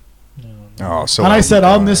do it, Oh, so and I said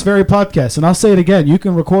on this very podcast, and I'll say it again: you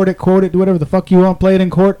can record it, quote it, do whatever the fuck you want, play it in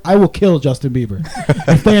court. I will kill Justin Bieber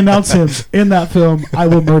if they announce him in that film. I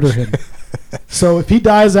will murder him. So if he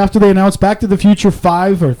dies after they announce Back to the Future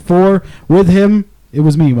 5 or 4 with him, It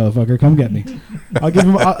was me, motherfucker. Come get me. I'll give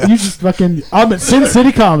him. You just fucking. I'm at Sin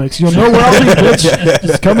City Comics. You'll know where I'll be, bitch.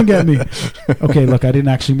 Just come and get me. Okay, look, I didn't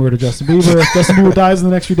actually murder Justin Bieber. If Justin Bieber dies in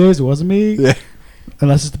the next few days, it wasn't me. Yeah.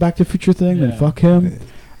 Unless it's the Back to the Future thing, then fuck him.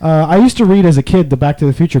 I used to read as a kid the Back to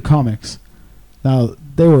the Future comics. Now,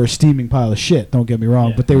 they were a steaming pile of shit, don't get me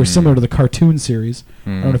wrong, but they were similar to the cartoon series. I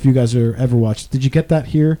don't know if you guys ever watched. Did you get that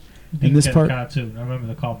here in this part? Cartoon. I remember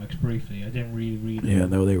the comics briefly. I didn't really read Yeah, them.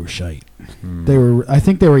 no, they were shite. They were. I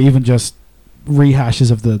think they were even just rehashes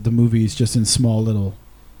of the movies, just in small little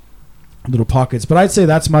pockets. But I'd say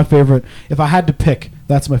that's my favorite. If I had to pick,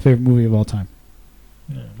 that's my favorite movie of all time.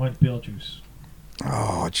 Yeah, mine's Beetlejuice.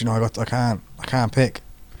 Oh, do you know, I can't pick.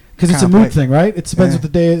 Because it's a Can't mood pick. thing, right? It depends what the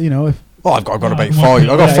day, you know. If Oh, I've got to make come 5. on,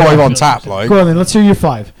 I've got yeah, 5 yeah. on tap, like. go on then, let's hear your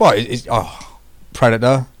 5. Well,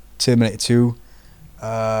 Predator, Terminator 2,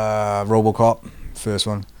 RoboCop, first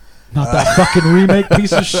one. Not that fucking remake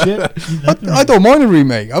piece of shit. I don't mind a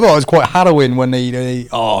remake. I thought it was quite harrowing when they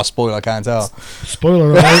spoiler, I can't tell.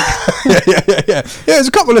 Spoiler alert. Yeah. There's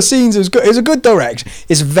a couple of scenes. It was good. It's a good direction.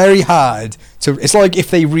 It's very hard to. It's like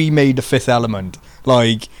if they remade The Fifth Element.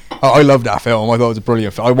 Like I love that film. I thought it was a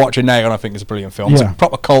brilliant film. I watch it now and I think it's a brilliant film. It's Yeah. a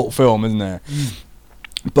proper cult film, isn't it?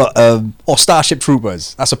 But Starship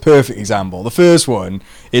Troopers. That's a perfect example. The first one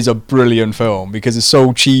is a brilliant film because it's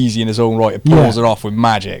so cheesy in its own right. It pulls it off with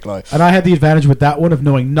magic. Like And I had the advantage with that one of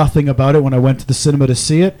knowing nothing about it when I went to the cinema to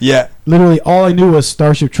see it. yeah, Literally, all I knew was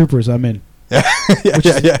Starship Troopers. I'm in. yeah.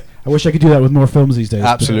 I wish I could do that with more films these days. but,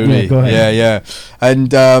 Absolutely. yeah, go ahead. Yeah.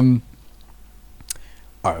 And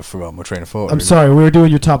I forgot my train of thought. I'm really. sorry, we were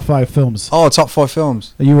doing your top 5 films. Oh, top 5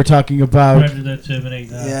 films. You were talking about Predator,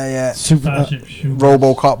 Terminator. Yeah. Super. Starship Troopers.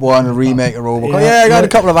 RoboCop 1, a remake of RoboCop. Yeah, I got yeah. a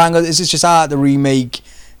couple of angles. It's just hard to remake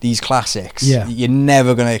these classics. Yeah. You're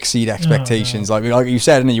never going to exceed expectations. Like you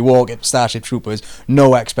said, and you walk into Starship Troopers,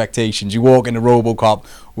 no expectations. You walk into RoboCop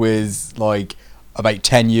with like about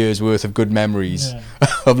 10 years worth of good memories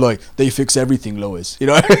of like they fix everything, Lois. You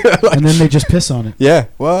know. Like, and then they just piss on it. yeah.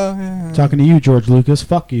 Well. Yeah. Talking to you, George Lucas.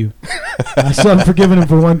 Fuck you. I still haven't forgiven him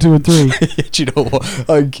for 1, 2, and 3. Do you know what?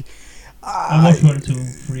 Like. I watched 1, 2,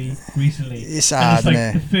 and 3 recently. It's And hard, it's like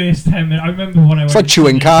innit? the first 10 minutes. I remember when I went. It's like to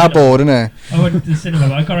chewing the cinema. cardboard, isn't it? I went to the cinema.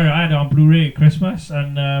 But I had it on Blu-ray at Christmas,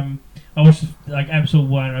 and I watched like episode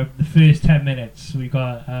 1. The first 10 minutes, we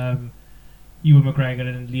got Ewan McGregor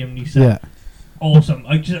and Liam Neeson. Yeah. Awesome.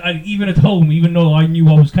 Even at home, even though I knew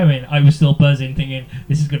what was coming, I was still buzzing, thinking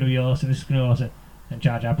this is going to be awesome. This is going to be awesome. And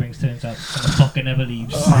Jar Jar Binks turns up, and the fucker never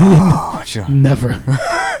leaves. Oh, sure. Never. And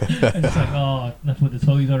it's like, oh, enough with the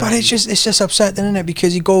toys already. But it's just upsetting, isn't it?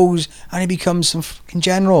 Because he goes and he becomes some fucking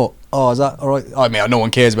general. Oh, is that all right? I mean, no one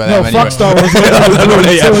cares about No, them fuck anyway. Star Wars.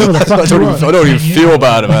 I don't even feel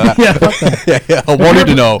bad about that. Yeah, fuck that. Yeah, I wanted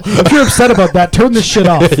to know. If you're upset about that, turn this shit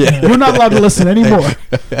off. You're not allowed to listen anymore.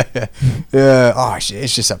 Yeah. Oh,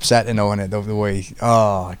 it's just upsetting, though, isn't it? The way.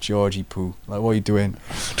 Oh, Georgie Poo. Like, what are you doing?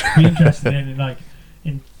 Be interested in like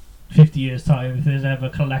in 50 years time if there's ever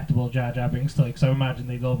collectible Jar Jar Binks toys, because I imagine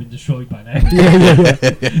they've all been destroyed by now. Yeah.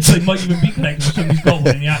 So it might even be collectible. Somebody's got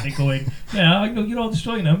one in the attic going, yeah, I know you're all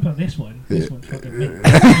destroying them, but this one's fucking me.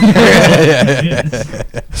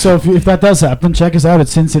 So if that does happen, check us out at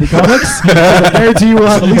Sin City Comics. I guarantee you we'll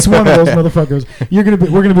have at least one of those motherfuckers. We're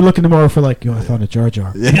gonna be looking tomorrow for like, I found a Jar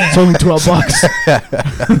Jar. It's only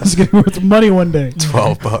 $12. It's gonna be worth money one day.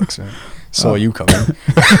 $12, man. Saw you coming.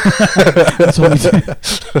 That's what we did.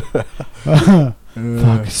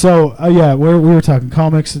 Fuck. So yeah, we were talking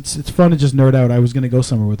comics. It's fun to just nerd out. I was gonna go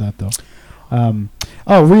somewhere with that though.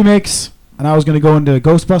 Remakes, and I was gonna go into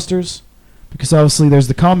Ghostbusters because obviously there's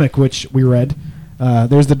the comic which we read.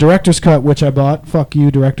 There's the director's cut which I bought. Fuck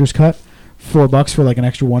you, director's cut. $4 for like an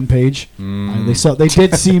extra 1 page. They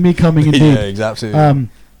did see me coming indeed. Yeah, exactly.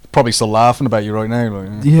 Probably still laughing about you right now.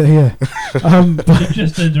 Like, Yeah. They've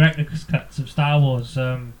just the director's cuts of Star Wars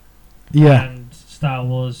Yeah. and Star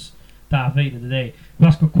Wars Darth Vader today.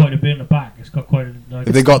 That's got quite a bit in the back. It's got quite a... Like,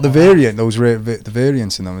 Have they got the variant, the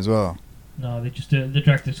variants in them as well? No, they just do the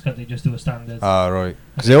director's cut. They just do a standard. Ah, right.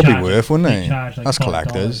 Because They they'll be charge- worth, wouldn't they? charge like That's $12.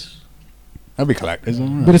 collectors. They'll be collectors,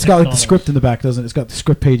 won't But they? it's got like the $6. script in the back, doesn't it? It's got the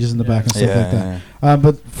script pages in the back and stuff like that. Yeah.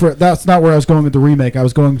 But that's not where I was going with the remake. I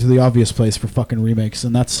was going to the obvious place for fucking remakes,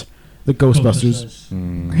 and that's the Ghostbusters.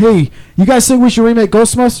 Mm. Hey, you guys think we should remake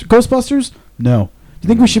Ghostbusters? No. Do you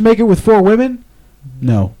think we should make it with 4 women?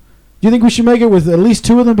 No. Do you think we should make it with at least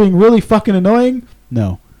 2 of them being really fucking annoying?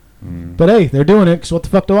 No. Mm. But hey, they're doing it, so what the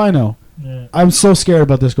fuck do I know? Yeah. I'm so scared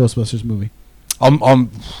about this Ghostbusters movie. I'm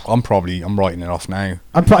writing it off now.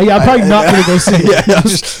 I'm probably not going to go see it. Yeah, I'm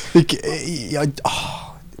just,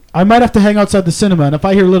 I might have to hang outside the cinema, and if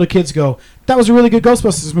I hear little kids go, "That was a really good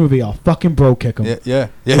Ghostbusters movie," I'll fucking bro kick them. Yeah.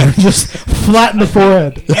 Just flat in the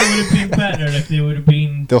forehead. It would have been better if they would have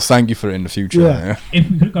been. They'll thank you for it in the future. Yeah. If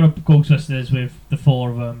we could have got a Ghostbusters with the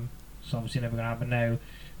 4 of them, it's obviously never going to happen now.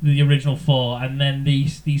 The original 4, and then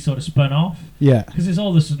these sort of spun off. Yeah. Because there's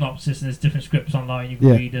all the synopsis and there's different scripts online you can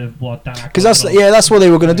read of what Dan Aykroyd. Because that's what they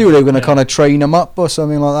were going to do. They were going to kind of train them up or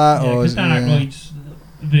something like that. Yeah, or because Dan Aykroyd's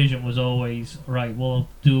vision was always, right, we'll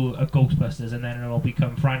do a Ghostbusters and then it'll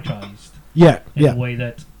become franchised. Yeah. In a way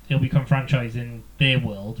that it'll become franchised in their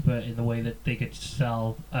world, but in the way that they could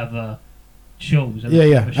sell other shows.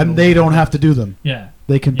 And they don't have to do them. Yeah.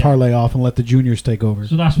 They can parlay off and let the juniors take over.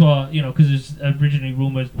 So that's what, because there's originally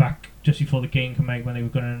rumours back just before the game came out when they were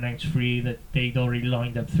going to announce 3 that they'd already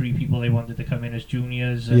lined up 3 people they wanted to come in as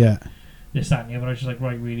juniors. And this, that, and the other. I was just like,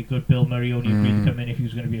 right, really good. Bill Murray only agreed to come in if he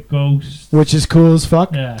was going to be a ghost. Which is cool as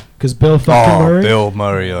fuck. Yeah. Because Bill fucking Murray. Bill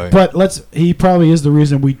Murray. Like. But he probably is the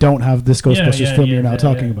reason we don't have this Ghostbusters film you're now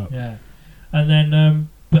talking about. Yeah. And then,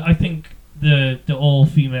 but I think the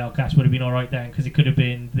all-female cast would have been alright then, because it could have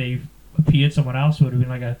been they've appeared someone else, would have been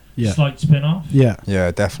like a slight spin-off.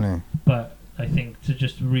 Yeah, definitely. But I think to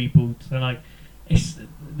just reboot and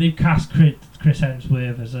they've cast Chris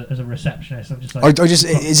Hemsworth as a receptionist. I'm just like,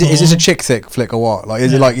 is this a chick flick or what? Like,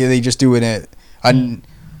 is it like are they just doing it and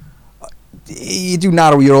you do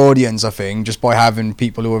narrow your audience? I think just by having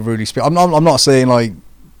people who are really. I'm not saying like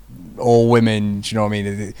all women. Do you know what I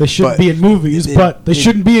mean? They shouldn't be in movies, but they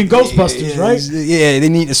shouldn't be in Ghostbusters, right? Yeah, they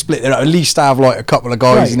need to split it. At least have like a couple of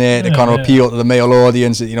guys in there to kind of appeal to the male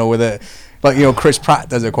audience. With it. Like, Chris Pratt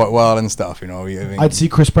does it quite well and stuff, I mean? I'd see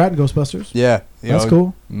Chris Pratt in Ghostbusters. Yeah. That's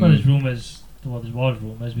cool. Well, there's rumours, there was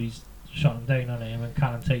rumours, but he's shot him down on him, and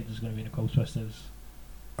Callum Tate was going to be in the Ghostbusters.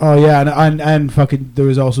 Oh, yeah, and fucking, there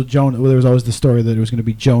was also Jonah, there was always the story that it was going to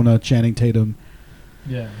be Jonah, Channing Tatum.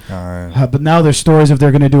 Yeah. But now there's stories if they're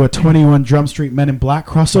going to do a 21 Drum Street Men in Black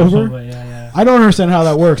crossover. Yeah. I don't understand how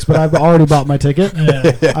that works, but I've already bought my ticket.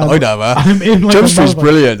 I know, man. I'm in like Drum Street's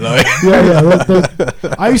brilliant, though.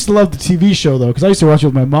 I used to love the TV show, though, because I used to watch it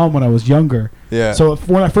with my mom when I was younger. Yeah. So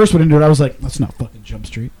when I first went into it, I was like, that's not fucking Jump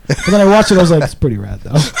Street. But then I watched it, I was like, it's pretty rad,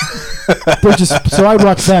 though. So I'd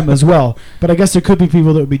watch them as well. But I guess there could be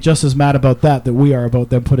people that would be just as mad about that we are about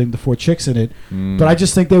them putting the 4 chicks in it. But I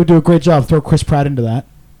just think they would do a great job. Throw Chris Pratt into that.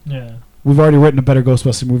 Yeah. We've already written a better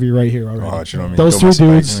Ghostbuster movie right here already. Oh, do you know what I mean? Those 3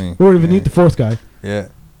 dudes. We don't even need the 4th guy. Yeah.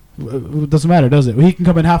 It doesn't matter, does it? He can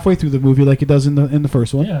come in halfway through the movie like he does in the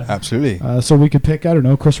first one. Yeah. Absolutely. So we could pick, I don't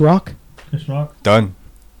know, Chris Rock. Done.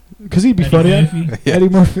 Because he'd be Eddie funny. Murphy. Eddie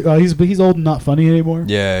Murphy. He's old and not funny anymore.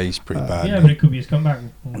 Yeah, he's pretty bad. Yeah, but it could be his comeback.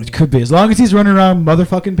 It could be. As long as he's running around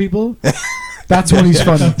motherfucking people, that's when he's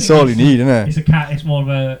funny. That's all you need, isn't it? It's a cat. It's more of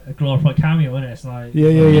a glorified cameo, isn't it? It's like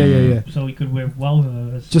Yeah. So he could wear well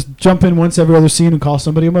with us. Just jump in once every other scene and call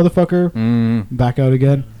somebody a motherfucker. Back out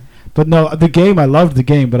again. But no, the game, I loved the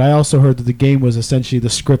game, but I also heard that the game was essentially the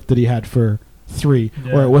script that he had for 3,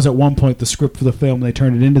 or it was at one point the script for the film, and they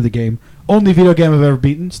turned it into the game. Only video game I've ever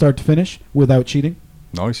beaten, start to finish, without cheating.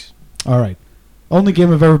 Nice. All right. Only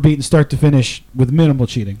game I've ever beaten, start to finish, with minimal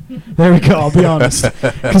cheating. There we go, I'll be honest.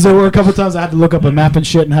 Because there were a couple times I had to look up a map and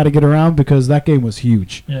shit and how to get around, because that game was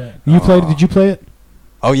huge. Yeah. Did you play it?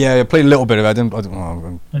 Oh yeah, I played a little bit of it. I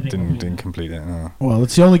didn't complete it. No. Well,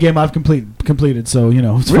 it's the only game I've completed, so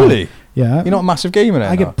it's really fine. Yeah. You're not a massive gamer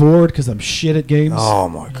then? I get bored because I'm shit at games. Oh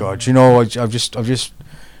my god!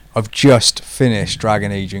 I've just finished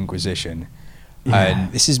Dragon Age Inquisition,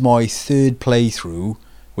 and this is my 3rd playthrough.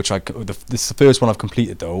 This is the first one I've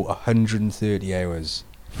completed though. 130 hours.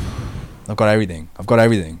 I've got everything.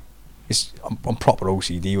 I'm proper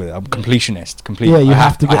OCD with it. I'm completionist. Yeah, you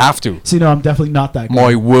have to. I have to. See, no, I'm definitely not that guy.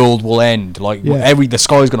 My world will end. The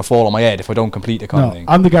sky's gonna fall on my head if I don't complete the kind of thing.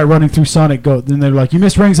 I'm the guy running through Sonic. Then they're like, "You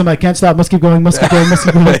missed rings." I'm like, "Can't stop. Must keep going. Must keep going. Must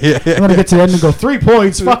keep going." I'm gonna get to the end and go 3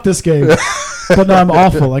 points. Fuck this game. But no, I'm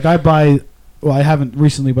awful. Like I haven't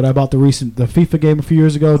recently, but I bought the FIFA game a few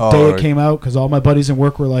years ago. Day it came out, because all my buddies in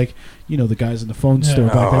work were like, the guys in the phone store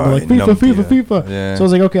back then were like, FIFA. Yeah. So I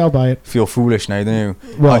was like, okay, I'll buy it. Feel foolish now, don't you?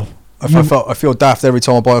 Well. I feel daft every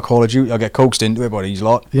time I buy a Call of Duty. I get coaxed into it by these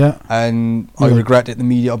lot. Yeah. And I regret it the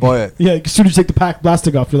minute I buy it. Yeah, as soon as you take the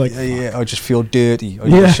plastic off, you're like... Yeah, I just feel dirty. I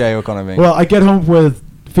get a share kind of thing. Well, I get home with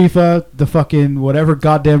FIFA, the fucking whatever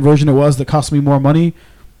goddamn version it was that cost me more money.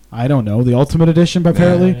 I don't know, the Ultimate Edition,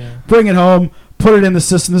 apparently. Yeah. Bring it home, put it in the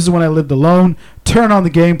system. This is when I lived alone. Turn on the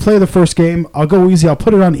game, play the first game. I'll go easy. I'll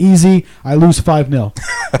put it on easy. I lose 5-0.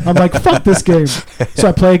 I'm like, fuck this game. So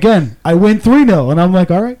I play again. I win 3-0. And I'm like,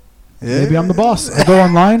 all right. Maybe I'm the boss. I go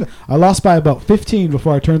online. I lost by about 15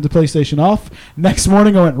 before I turned the PlayStation off. Next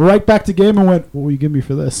morning, I went right back to game and went, what will you give me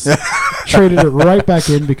for this? Traded it right back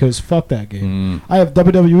in because fuck that game. I have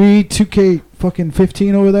WWE 2K fucking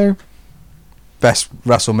 15 over there. Best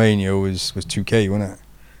WrestleMania was 2K, wasn't it?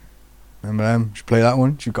 Remember them? Did you play that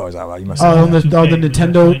one? You guys have that. You must have. On the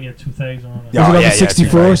Nintendo. WrestleMania 2000 on it. Was it on the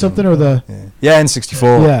 64 or something? Or the Yeah,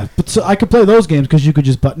 N64. Yeah, but so I could play those games because you could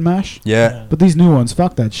just button mash. Yeah. But these new ones,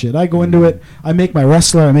 fuck that shit. I go into it, I make my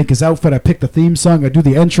wrestler, I make his outfit, I pick the theme song, I do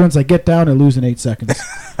the entrance, I get down, I lose in 8 seconds.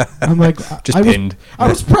 I'm like, pinned. I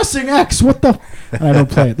was pressing X, what the? And I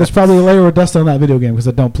don't play it. There's probably a layer of dust on that video game because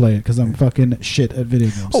I don't play it because I'm fucking shit at video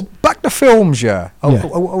games. Oh, back to films, yeah. I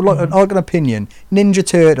got an opinion. Ninja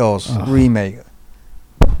Turtles remake.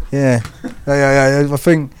 Yeah. I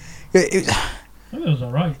think It was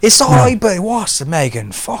alright. it's alright, but what's the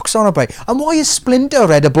Megan Fox on about? And why has Splinter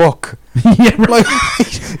read a book? Yeah, right. Like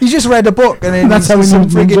he just read a book, and then That's how he some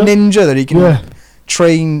knows freaking ninja that he can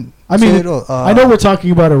train. I mean, turtle. I know we're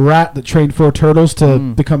talking about a rat that trained 4 turtles to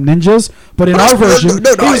become ninjas, but in our version,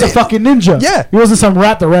 he was a fucking ninja. Yeah. He wasn't some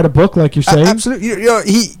rat that read a book like you're saying. Absolutely.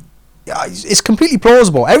 It's completely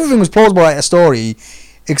plausible. Everything was plausible at a story,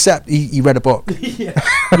 except he read a book.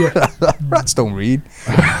 Rats don't read.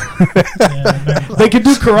 They can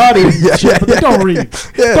do karate and shit, but they don't read.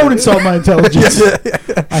 Don't insult my intelligence.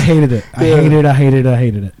 I hated it. I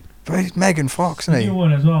hated it. But it's Megan Fox, The isn't new he?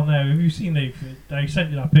 one as well now. Have you seen I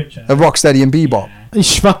sent you that picture? Of Rocksteady and Bebop. Yeah.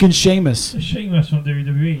 He's fucking Sheamus. It's Sheamus from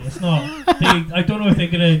WWE. It's not. I don't know if they're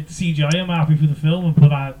gonna CGI him halfway through the film and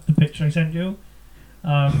put out the picture I sent you.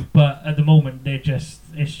 But at the moment,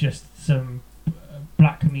 it's just some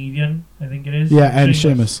black comedian. I think it is. Yeah, and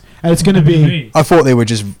Sheamus. And it's gonna be. I thought they were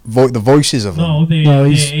just the voices of them. No, they're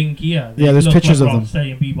in gear. They there's look pictures like of them.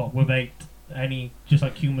 Rocksteady and Bebop without any just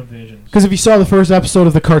like human versions. Because if you saw the first episode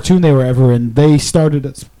of the cartoon they were ever in, they started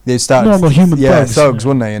as They started normal human thugs. thugs,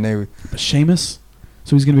 weren't they? And they were, Sheamus.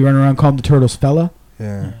 So he's gonna be running around calling the turtles fella.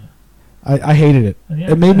 yeah. I hated it. And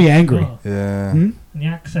the It made me accent as angry. well. Yeah. Hmm? And the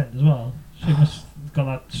accent as well. Sheamus got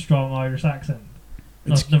that strong Irish accent.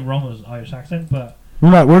 It's- Nothing wrong with his Irish accent, but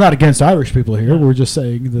We're not against Irish people here. Yeah. We're just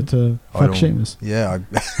saying that I fuck don't- Sheamus. Yeah.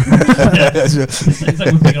 it's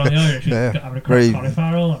like we're picking on the Irish. Yeah. Having a Very- Colin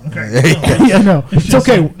Farrell. and Yeah, no, it's just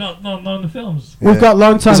okay. like, not in the films. We've got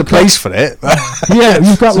long time. There's a place for it. Yeah,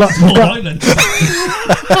 we've got. Small island.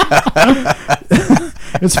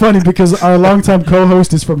 It's funny because our longtime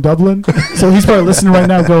co-host is from Dublin, so he's probably listening right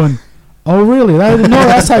now, going, "Oh, really? I didn't know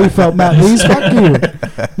that's how you felt, Matt Lees. Fuck you."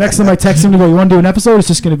 Next time I text him to go, "You want to do an episode?" It's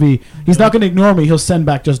just going to be. He's not going to ignore me. He'll send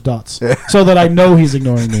back just dots, so that I know he's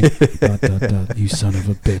ignoring me. Dot, dot, dot, you son of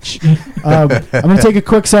a bitch. I'm going to take a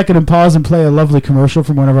quick second and pause and play a lovely commercial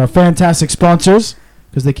from one of our fantastic sponsors.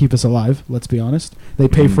 Because they keep us alive, let's be honest. They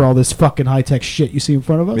pay for all this fucking high-tech shit you see in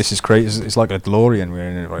front of us. This is crazy. It's like a DeLorean we're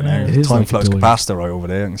in it right now. It is Time like a flux DeLorean. capacitor right over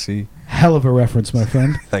there. I can see. Hell of a reference, my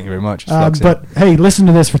friend. Thank you very much. It's fluxing. But, hey, listen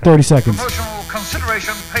to this for 30 seconds. Promotional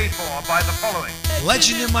consideration paid for by the following.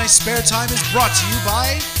 Legend in My Spare Time is brought to you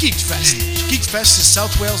by Geekfest. Geekfest is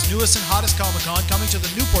South Wales' newest and hottest Comic-Con, coming to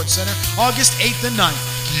the Newport Centre August 8th and 9th.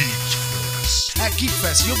 Geekfest. At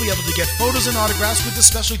Geekfest, you'll be able to get photos and autographs with the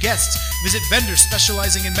special guests. Visit vendors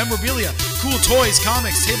specializing in memorabilia, cool toys,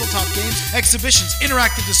 comics, tabletop games, exhibitions,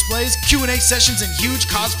 interactive displays, Q&A sessions, and huge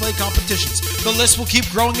cosplay competitions. The list will keep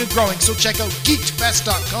growing and growing, so check out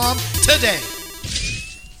geekfest.com today.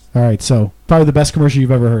 All right, so probably the best commercial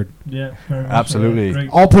you've ever heard. Yeah, very much Absolutely. so. Great.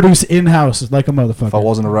 All produced in-house like a motherfucker. If I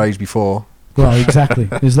wasn't a rage before, Well, exactly.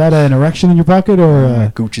 Is that an erection in your pocket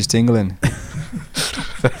or... Gooch is tingling.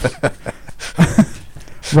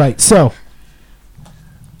 Right, so...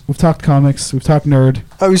 We've talked comics. We've talked nerd.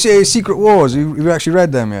 Oh, you see Secret Wars. You've actually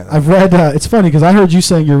read them yet? I've read... it's funny because I heard you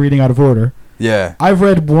saying you're reading out of order. Yeah. I've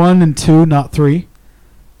read 1 and 2, not 3.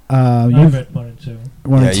 I've You've read 1 and 2.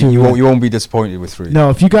 1 Yeah, and 2. you won't be disappointed with 3. No,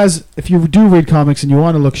 if you do read comics and you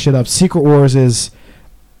want to look shit up, Secret Wars is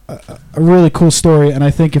a really cool story, and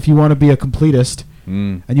I think if you want to be a completist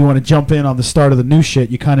and you want to jump in on the start of the new shit,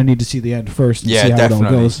 you kind of need to see the end first and Yeah, see how it all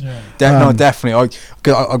definitely. goes. Yeah. No, definitely.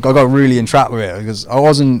 I got really entrapped with it because I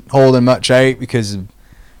wasn't holding much out because of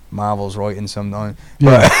Marvel's writing sometimes.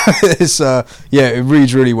 Yeah. But it's it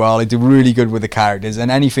reads really well. They do really good with the characters,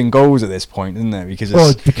 and anything goes at this point, isn't it? Because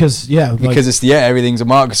it's Because it's everything's a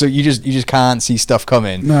mark. So you just can't see stuff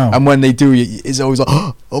coming. No. And when they do, it's always like,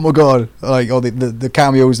 oh my god, like the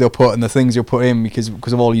cameos they'll put and the things they'll put in because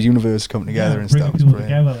of all these universes coming together and bringing stuff. It's people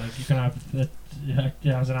brilliant. together. Like you can have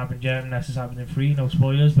it hasn't happened yet unless it's happened in 3. No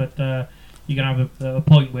spoilers, but you can have a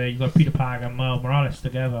point where you've got Peter Parker and Miles Morales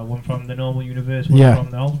together, one from the normal universe, one Yeah. from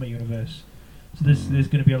the Ultimate Universe. So there's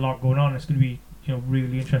going to be a lot going on. It's going to be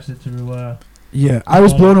really interested to. Yeah, I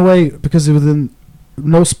was blown away because within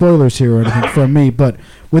no spoilers here or anything from me, but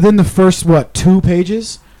within the first 2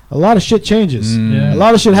 pages, a lot of shit changes. Yeah. A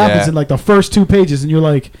lot of shit happens in like the first 2 pages, and you're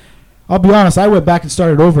like, I'll be honest, I went back and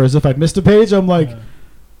started over as if I'd missed a page. I'm like,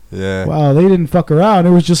 wow, they didn't fuck around.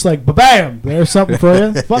 It was just like, ba-bam, there's something for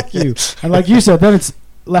you. Fuck you. And like you said, then it's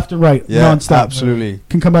left and right, nonstop. Absolutely.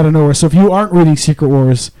 Can come out of nowhere. So if you aren't reading Secret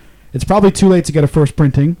Wars, it's probably too late to get a first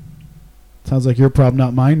printing. Sounds like your problem,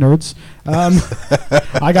 not mine, nerds.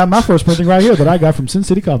 I got my first printing right here that I got from Sin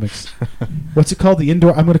City Comics. What's it called? The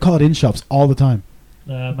indoor. I'm going to call it in shops all the time.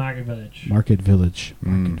 Market Village. Market Village.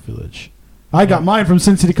 I got mine from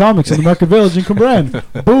Sin City Comics in the Market Village in Cumberland.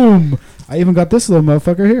 Boom! I even got this little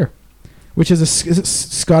motherfucker here, which is is it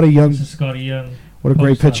Scotty Young? This is Scotty Young. What a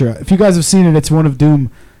great picture! If you guys have seen it, it's one of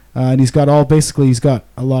Doom, and he's got a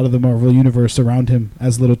lot of the Marvel universe around him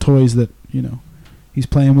as little toys that he's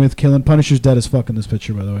playing with, killing. Punisher's dead as fuck in this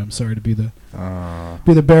picture, by the way. I'm sorry to be the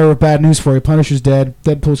bearer of bad news for you. Punisher's dead.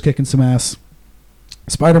 Deadpool's kicking some ass.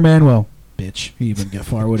 Spider-Man, well, bitch. He even get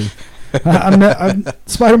far, would he? I'm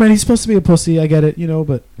Spider-Man, he's supposed to be a pussy. I get it,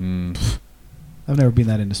 but I've never been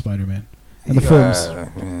that into Spider-Man. And the films.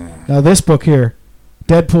 Now, this book here,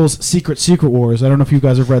 Deadpool's Secret Wars. I don't know if you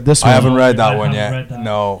guys have read this one. I haven't read that one yet.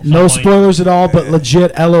 No. No spoilers at all, but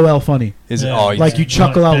legit LOL funny. Is it? Oh, like you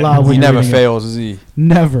chuckle out loud when he you're never reading fails, it. Is he?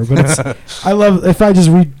 Never, but it's. I love if I just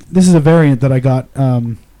read. This is a variant that I got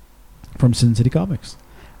from Sin City Comics,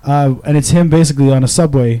 and it's him basically on a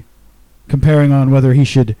subway, comparing on whether he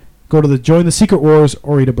should join the Secret Wars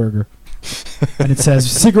or eat a burger, and it says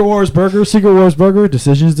Secret Wars burger,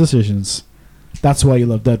 decisions. That's why you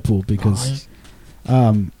love Deadpool because.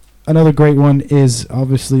 Another great one is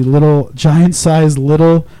obviously giant-sized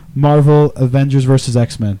little Marvel Avengers versus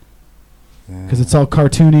X-Men, because it's all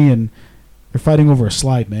cartoony and they're fighting over a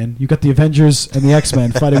slide, man. You got the Avengers and the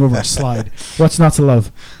X-Men fighting over a slide. What's not to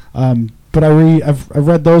love? But I've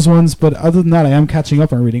read those ones, but other than that, I am catching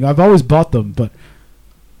up on reading. I've always bought them, but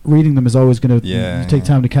reading them is always going to take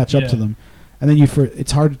time to catch up to them. And then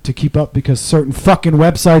it's hard to keep up because certain fucking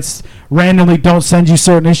websites randomly don't send you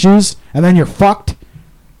certain issues, and then you're fucked.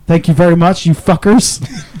 Thank you very much, you fuckers.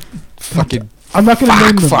 Fucking. I'm not going to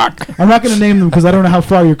name them. I'm not going to name them because I don't know how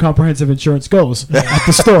far your comprehensive insurance goes at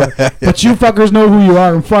the store. But you fuckers know who you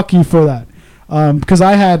are, and fuck you for that. Because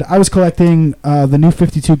I was collecting the New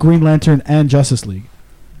 52 Green Lantern and Justice League,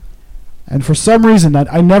 and for some reason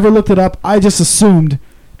I never looked it up. I just assumed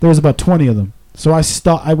there was about 20 of them. So I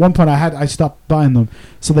stopped. At one point, I stopped buying them.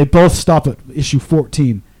 So they both stopped at issue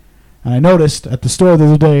 14. And I noticed at the store the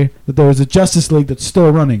other day that there was a Justice League that's still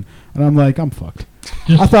running, and I'm like, I'm fucked.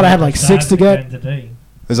 I thought I had like 6 to get.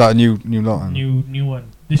 Is that a new lot? New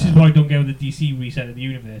one. This is what I don't get with the DC reset of the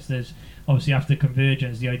universe. There's obviously after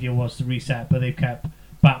Convergence, the idea was to reset, but they've kept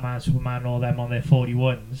Batman, Superman, and all them on their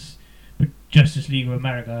 41s. But Justice League of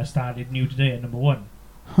America started new today at number 1.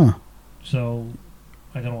 Huh. So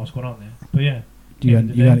I don't know what's going on there, but yeah.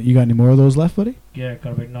 You got any more of those left, buddy? Yeah,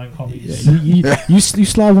 got about 9 copies. You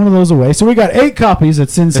slide one of those away. So we got 8 copies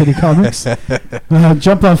at Sin City Comics.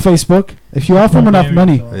 Jump on Facebook if you offer them enough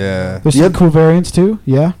money. Yeah, there's some cool variants too.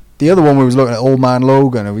 Yeah. The other one we was looking at, Old Man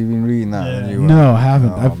Logan. Have we been reading that? Yeah. No, I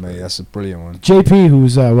haven't. Oh, mate, that's a brilliant one. JP,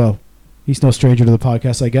 who's he's no stranger to the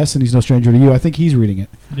podcast, I guess, and he's no stranger to you. I think he's reading it.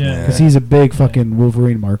 Yeah. Because he's a big fucking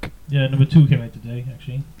Wolverine mark. Yeah, number 2 came out today,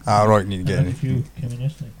 actually. Right, need to get it. A few came in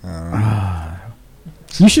yesterday.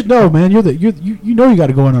 You should know, man. You know you got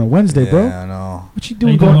to go in on a Wednesday, bro. Yeah, I know. What you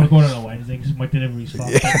doing? I don't want to go in on a Wednesday because my delivery's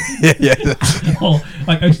fucked. Yeah.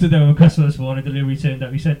 Like I stood there with a customer this morning, delivery turned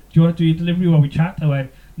up. He said, "Do you want to do your delivery while we chat?" I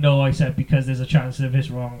went, "No." I said, "Because there's a chance that if it's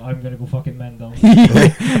wrong, I'm gonna go fucking mental."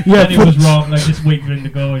 Yeah, and it was wrong. Like just wait for him to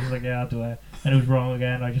go. He's like, "Yeah, I'll do it." And it was wrong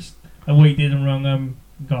again. I waited and rung him.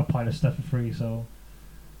 Got a pile of stuff for free. So.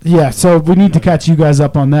 Yeah, so we need to catch you guys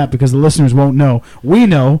up on that because the listeners won't know. We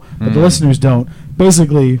know, but the listeners don't.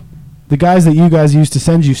 Basically, the guys that you guys use to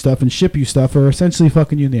send you stuff and ship you stuff are essentially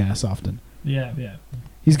fucking you in the ass often. Yeah.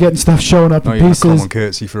 He's getting stuff showing up in pieces. pieces. Common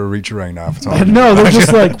courtesy for a reach around half the time. No, they're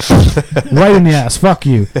just like right in the ass. Fuck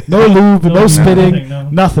you. No lube, no spitting,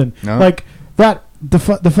 nothing. No? Like that. The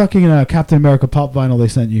fucking Captain America pop vinyl they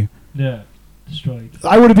sent you. Yeah. Destroyed.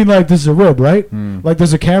 I would have been like, this is a rib, right? Like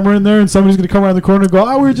there's a camera in there and somebody's going to come around the corner and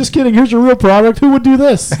go, we were just kidding. Here's your real product. Who would do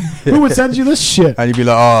this? Who would send you this shit? And you'd be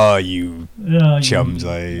like, you chums.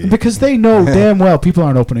 Because they know damn well people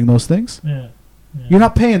aren't opening those things. Yeah. You're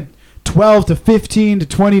not paying 12 to 15 to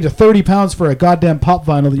 20 to 30 pounds for a goddamn pop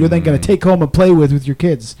vinyl that you're then going to take home and play with your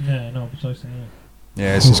kids. Yeah, no, precisely, yeah.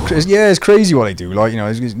 Yeah, it's crazy what they do. Like, you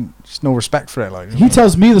know, there's just no respect for it. Like, He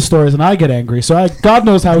tells me the stories and I get angry, so God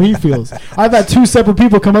knows how he feels. I've had 2 separate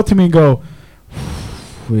people come up to me and go,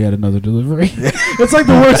 "We had another delivery." It's like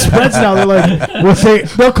the worst spreads now. They're like,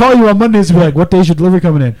 they'll call you on Mondays and be like, "What day's your delivery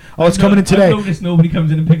coming in?" "Oh, it's coming in today." I've noticed nobody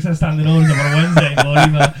comes in and picks their standing orders up on a Wednesday. Or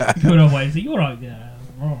even coming on Wednesday. You're right, yeah.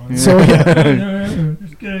 So yeah.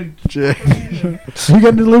 It's good. You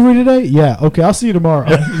getting a delivery today? Yeah. Okay, I'll see you tomorrow.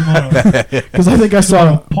 Because I think I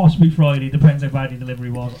saw. Possibly Friday, depends how bad your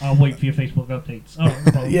delivery was. I'll wait for your Facebook updates.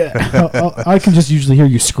 Oh, Yeah. I can just usually hear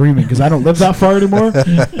you screaming because I don't live that far anymore.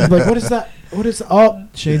 I'm like, what is that? What is? Oh,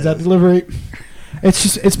 Shane's at delivery.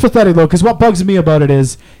 It's pathetic though, because what bugs me about it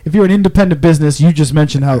is if you're an independent business, you just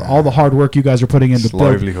mentioned how all the hard work you guys are putting in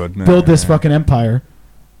to build this fucking empire.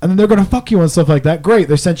 And then they're going to fuck you and stuff like that. Great.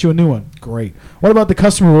 They sent you a new one. Great. What about the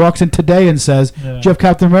customer who walks in today and says, "Do you have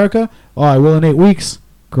Captain America?" "Oh, I will in 8 weeks."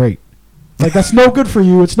 Great. Like, that's no good for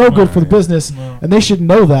you. It's no good for the business. And they should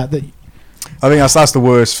know that. I think that's the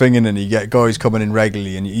worst thing, and you get guys coming in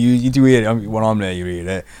regularly, and you do hear it. When I'm there, you read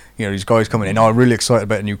it. You know, these guys coming in, "Oh, really excited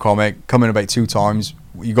about a new comic." Come in about 2 times.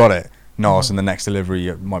 You got it. Nice, and the next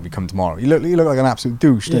delivery might be come tomorrow. You look like an absolute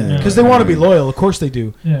douche. Because they want to be loyal, of course they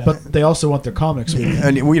do. Yeah. But they also want their comics.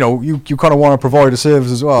 And you know, you kind of want to provide a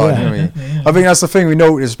service as well. Yeah. You know what I mean? I think that's the thing we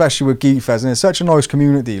notice, especially with Geek Fest, and it's such a nice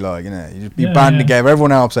community. Like, you know, you just be banding together,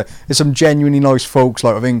 everyone helps. There's some genuinely nice folks.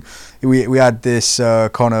 Like, I think we had this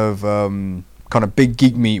kind of big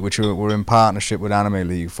geek meet which we're in partnership with Anime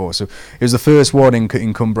League for. So it was the first one in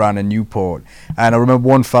Cumbrian and Newport, and I remember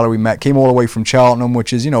one fella we met came all the way from Cheltenham,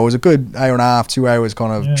 which is, you know, it was a good hour and a half, 2 hours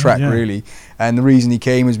kind of trek really, and the reason he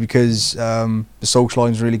came was because the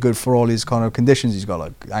socialising is really good for all his kind of conditions he's got,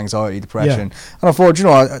 like anxiety, depression, and I thought, you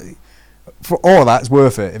know, for all of that, it's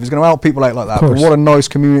worth it if it's going to help people out like that. But what a nice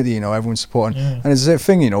community, you know, everyone's supporting, and it's a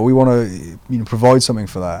thing, you know, we want to provide something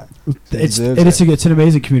for that. It's an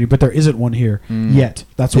amazing community, but there isn't one here yet.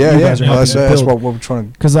 That's what you guys are helping to build. That's what we're trying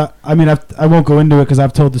to. Because I mean, I won't go into it because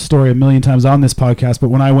I've told the story a million times on this podcast. But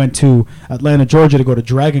when I went to Atlanta, Georgia, to go to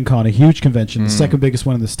Dragon Con, a huge convention, the second biggest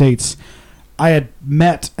one in the States, I had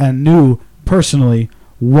met and knew personally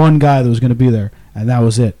one guy that was going to be there, and that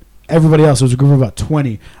was it. Everybody else, it was a group of about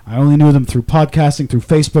 20. I only knew them through podcasting, through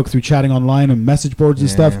Facebook, through chatting online and message boards and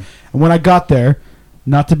stuff. And when I got there,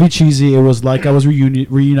 not to be cheesy, it was like I was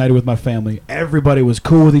reunited with my family. Everybody was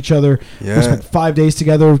cool with each other. We spent 5 days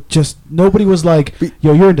together. Just nobody was like,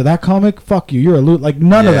 "Yo, you're into that comic? Fuck you. You're a loot." Like,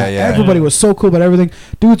 none of that. Everybody was so cool about everything.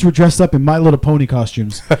 Dudes were dressed up in My Little Pony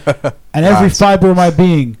costumes. And every fiber of my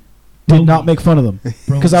being did not make fun of them,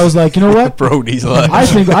 because I was like, you know what, Brody's like, I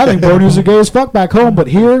think Brody's are gay as fuck back home, but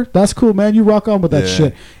here, that's cool, man. You rock on with that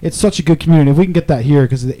shit. It's such a good community. If we can get that here,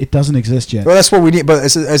 because it doesn't exist yet. Well, that's what we need. But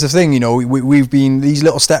as a thing, you know, we've been, these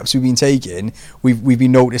little steps we've been taking. We've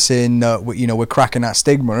been noticing, you know, we're cracking that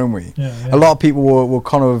stigma, aren't we? A lot of people were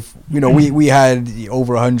kind of, you know, we had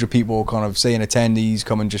over 100 people kind of saying attendees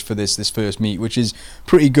coming just for this first meet, which is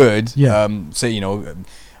pretty good. So, you know,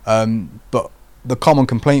 but the common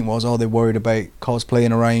complaint was, they're worried about cosplaying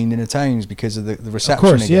around in the towns because of the reception.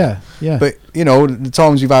 Of course, yeah. But, you know, the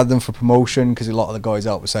times we've had them for promotion, because a lot of the guys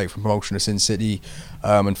help us out for promotion of Sin City,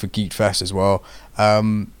 and for Geek Fest as well,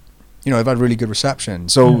 you know, they've had really good reception.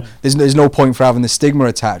 So there's no point for having the stigma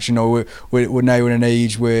attached. You know, we're now in an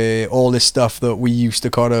age where all this stuff that we used to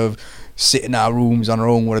kind of sit in our rooms on our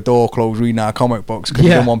own with a door closed reading our comic books because we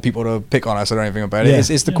don't want people to pick on us or anything about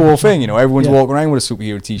it. It's the cool thing, you know. Everyone's walking around with a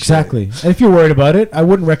superhero t-shirt. Exactly. And if you're worried about it, I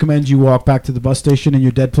wouldn't recommend you walk back to the bus station in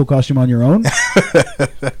your Deadpool costume on your own.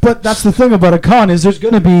 But that's the thing about a con, is there's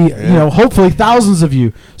going to be, you know, hopefully thousands of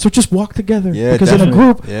you. So just walk together. Because definitely. In a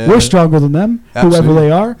group, we're stronger than them, whoever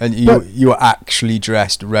they are. And you are actually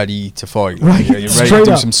dressed ready to fight. Right. You're ready to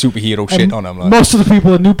do some superhero shit on them. Like. Most of the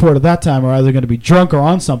people in Newport at that time are either going to be drunk or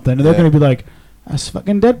on something, and they're going to be like, "That's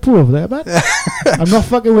fucking Deadpool over there, man. I'm not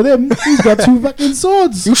fucking with him. He's got 2 fucking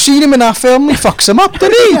swords. You seen him in our film? He fucks him up,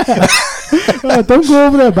 didn't he?" Don't go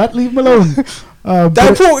over there, Bat. Leave him alone.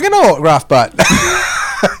 Deadpool, an autograph, Bat.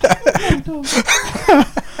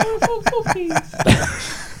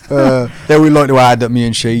 Then we'd like to add that me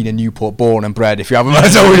and Shane in Newport, born and bred. If you haven't, hey,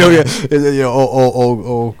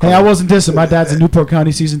 I wasn't dissing. My dad's a Newport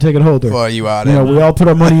County season ticket holder. Well, you are. You know, we all put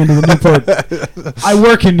our money into the Newport. I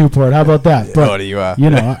work in Newport. How about that? But you are. You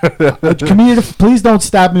know, comedic. Please don't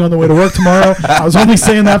stab me on the way to work tomorrow. I was only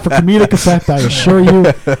saying that for comedic effect. I assure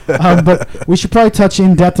you. But we should probably touch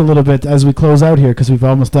in depth a little bit as we close out here, because we've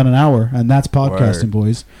almost done an hour, and that's podcasting,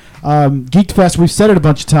 boys. Geek Fest. We've said it a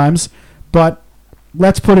bunch of times, but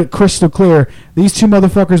let's put it crystal clear. These 2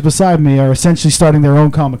 motherfuckers beside me are essentially starting their own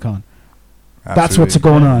Comic-Con. That's what's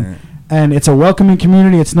going on. and it's a welcoming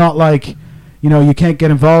community. It's not like, you know, you can't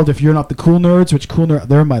get involved if you're not the cool nerds, which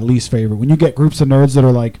they're my least favorite. When you get groups of nerds that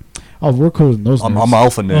are like, oh, we're cooler than those nerds. I'm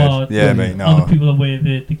alpha nerd. Yeah, mate. No. Other people that wear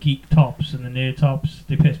the geek tops and the nerd tops,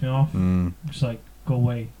 they piss me off. It's like, go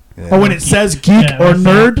away. Yeah. Oh, when it says geek or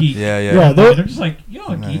nerd? Geek. Yeah, they're just like,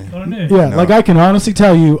 you're a geek or a nerd. Yeah, like I can honestly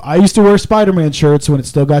tell you, I used to wear Spider-Man shirts when it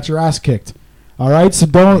still got your ass kicked. All right? So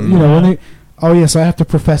don't, you know, when they... Oh, yes, I have to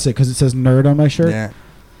profess it because it says nerd on my shirt. Yeah.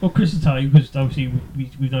 Well, Chris will tell you, because obviously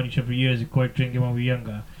we've known each other for years and quite drinking when we were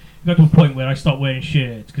younger. It got to a point where I stopped wearing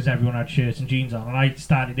shirts because everyone had shirts and jeans on, and I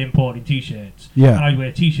started importing T-shirts. Yeah. And I'd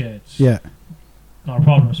wear T-shirts. Yeah. Not a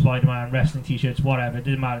problem. Spider-Man, wrestling T-shirts, whatever. It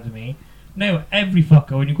didn't matter to me. Now, every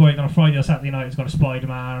fucker, when you go out on a Friday or Saturday night, has got a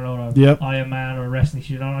Spider-Man or a Iron Man or a wrestling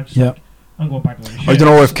shirt on. I'm going back to wearing I don't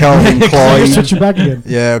know if Calvin Klein... Switch it back again.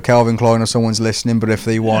 Yeah, Calvin Klein or someone's listening, but if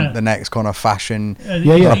they want the next kind of fashion,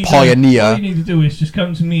 a pioneer... All you need to do is just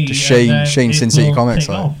come to me. To Shane Sin City Comics.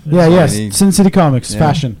 Sin City Comics,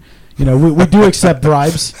 fashion. You know, we do accept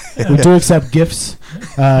bribes. We do accept gifts.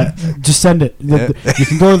 Just send it. You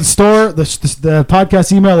can go to the store. The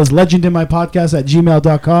podcast email is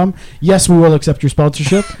legendinmypodcast@gmail.com. Yes, we will accept your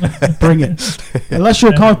sponsorship. Bring it. Unless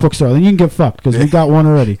you're a comic book store, then you can get fucked because we got one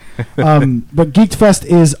already. But Geeked Fest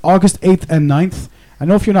is August 8th and 9th. I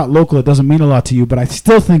know if you're not local, it doesn't mean a lot to you, but I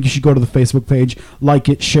still think you should go to the Facebook page, like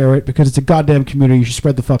it, share it, because it's a goddamn community. You should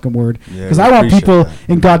spread the fucking word. Because I want people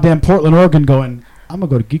in goddamn Portland, Oregon going, I'm going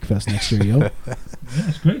to go to Geek Fest next year, yo. Yeah,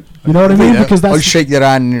 that's great. You know what I mean? Because that's... I'll shake their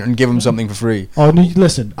hand and give them something for free. Oh,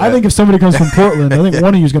 listen. I think if somebody comes from Portland, I think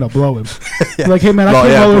one of you is going to blow him. Like, hey, man, I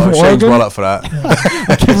came all the way from Oregon. Well up for that.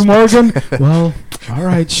 I came from Oregon. Well, all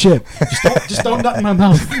right, shit. Just don't nut in my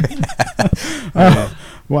mouth. Wow.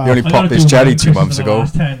 You only popped this cherry 2 months ago.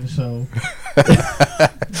 10, so.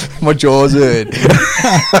 My jaws hurt.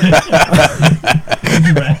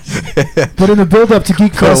 But in the build-up to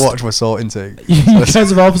Geek Fest, gotta watch my salt intake. You guys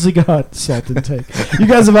have obviously got salt intake. You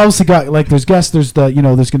guys have obviously got, like, there's guests, there's there's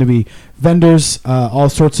going to be vendors, all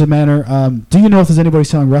sorts of manner. Do you know if there's anybody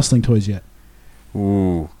selling wrestling toys yet?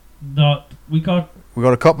 Ooh. We got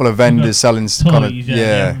a couple of vendors selling toys, kind of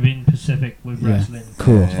in Pacific with wrestling.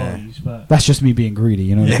 Cool. Toys, but that's just me being greedy,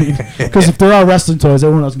 you know what I mean? Because if there are wrestling toys,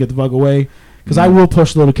 everyone else can get the fuck away. Because I will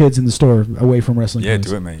push little kids in the store away from wrestling toys.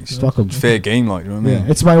 Do it, mate. Fuck them. It's fair game, like, you know what I mean?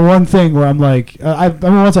 Yeah, it's my one thing where I'm like, I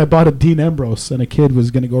remember once I bought a Dean Ambrose and a kid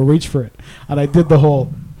was going to go reach for it. And I did the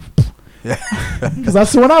whole... Yeah. Because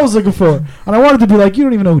that's the one I was looking for. And I wanted to be like, you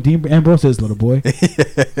don't even know who Dean Ambrose is, little boy.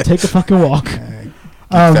 Take a fucking walk.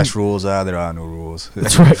 Best rules are, there are no rules.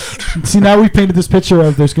 That's right. See, now we painted this picture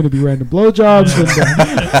of there's going to be random blowjobs. And,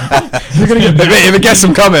 you're gonna get if it gets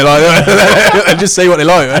them coming, like, just say what they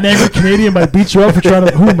like. An angry Canadian might beat you up for trying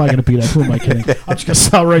to... Who am I going to beat up? Who am I kidding? I'm just going to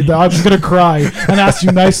stop right there. I'm just going to cry and ask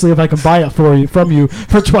you nicely if I can buy it from you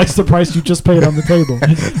for twice the price you just paid on the table.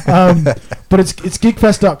 But it's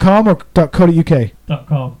geekfest.com or .co.uk?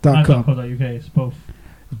 .com. It's both.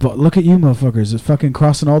 But look at you motherfuckers. It's fucking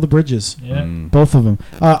crossing all the bridges. Yeah. Both of them.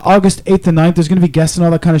 August 8th and 9th, there's going to be guests and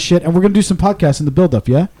all that kind of shit. And we're going to do some podcasts in the build-up,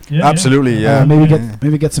 yeah? Absolutely, yeah.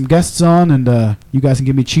 Maybe get some guests on, and you guys can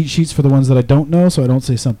give me cheat sheets for the ones that I don't know so I don't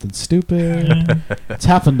say something stupid. It's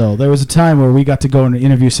happened, though. There was a time where we got to go and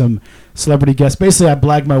interview some celebrity guests. Basically, I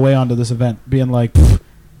blagged my way onto this event, being like,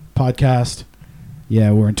 podcast.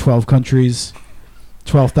 Yeah, we're in 12 countries,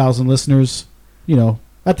 12,000 listeners. You know,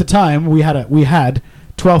 at the time, we had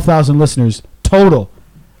 12,000 listeners total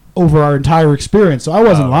over our entire experience. So I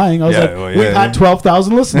wasn't lying. I was we've had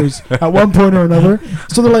 12,000 listeners at one point or another.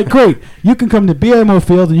 So they're like, great, you can come to BMO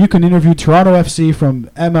Field and you can interview Toronto FC from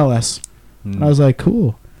MLS. And I was like,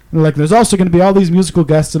 cool. And they're like, there's also going to be all these musical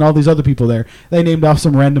guests and all these other people there. They named off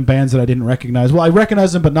some random bands that I didn't recognize. Well, I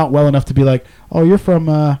recognized them, but not well enough to be like, oh, you're from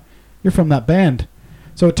that band.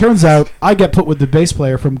 So it turns out I get put with the bass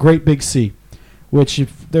player from Great Big Sea, which,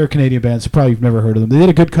 if they're a Canadian band, so probably you've never heard of them. They did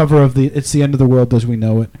a good cover of It's the End of the World as We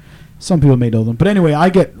Know It. Some people may know them. But anyway,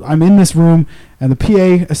 I'm in this room, and the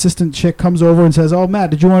PA assistant chick comes over and says, oh, Matt,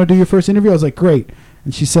 did you want to do your first interview? I was like, great.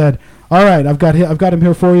 And she said, all right, I've got him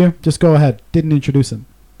here for you. Just go ahead. Didn't introduce him.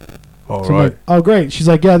 All so right. like, oh, great. She's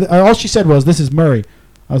like, yeah. All she said was, this is Murray.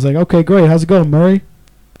 I was like, okay, great. How's it going, Murray?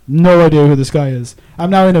 No idea who this guy is. I'm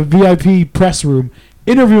now in a VIP press room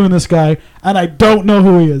interviewing this guy, and I don't know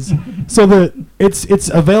who he is. So it's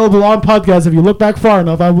available on podcasts. If you look back far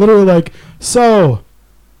enough, I'm literally like, so,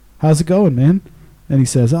 how's it going, man? And he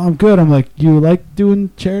says, "Oh, I'm good." I'm like, "You like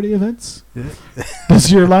doing charity events? Does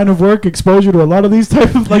your line of work expose you to a lot of these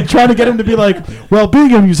type of like trying to get him to be like, well,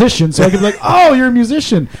 being a musician, so I can be like, oh, you're a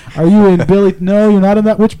musician. Are you in Billy? No, you're not in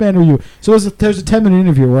that. Which band are you? So there's a 10-minute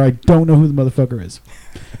interview where I don't know who the motherfucker is.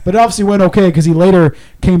 But it obviously went okay because he later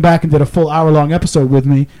came back and did a full hour-long episode with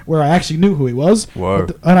me where I actually knew who he was. Whoa.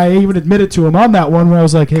 And I even admitted to him on that one where I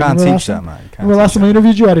was like, hey, Can't remember teach that, man. Remember last time I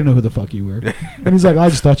interviewed you? I didn't know who the fuck you were. And he's like, I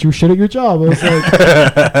just thought you were shit at your job. I was like,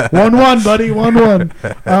 1-1, buddy,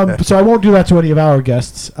 1-1. So I won't do that to any of our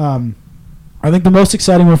guests. I think the most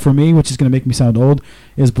exciting one for me, which is going to make me sound old,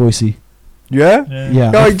 is Boise. Yeah?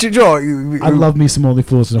 Yeah. No, do you know what? I love me some Only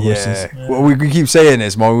Fools and Horses. Yeah. Well, we keep saying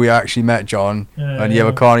this, man. We actually met John, and yeah,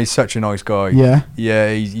 McCartney, he's such a nice guy. Yeah.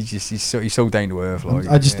 Yeah, he's so down to earth. Like,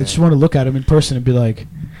 I just want to look at him in person and be like,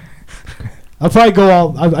 I'll probably go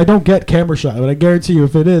all. I don't get camera shot, but I guarantee you,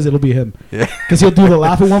 if it is, it'll be him. Yeah. Because he'll do the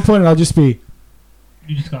laugh at one point, and I'll just be.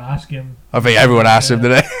 You just gotta ask him. I think everyone asked him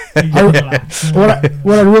today. What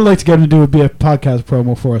I'd really like to get him to do would be a podcast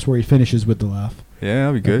promo for us where he finishes with the laugh. Yeah,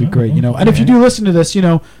 that'd be good. That'd be great, you know. And if you do listen to this, you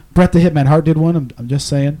know, Bret the Hitman Hart did one. I'm just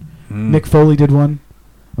saying. Mick Foley did one.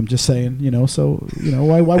 I'm just saying, you know. So, you know,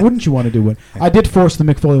 why wouldn't you want to do one? I did force the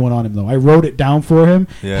Mick Foley one on him, though. I wrote it down for him,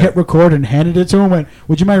 hit record, and handed it to him. Went,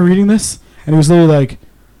 would you mind reading this? And he was literally like,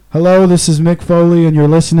 hello, this is Mick Foley, and you're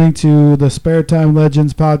listening to the Spare Time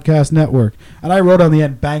Legends Podcast Network. And I wrote on the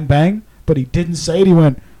end, bang, bang, but he didn't say it. He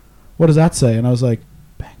went, what does that say? And I was like,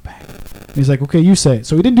 bang, bang. And he's like, okay, you say it.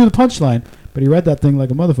 So he didn't do the punchline, but he read that thing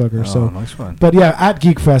like a motherfucker. Oh, so nice one. But yeah, at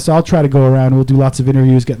Geek Fest, I'll try to go around. We'll do lots of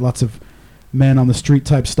interviews, get lots of men on the street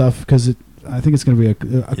type stuff, because I think it's going to be a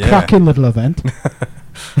cracking little event.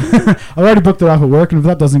 I've already booked it off at work, and if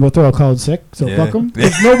that doesn't go through, I'll call it sick. So fuck them.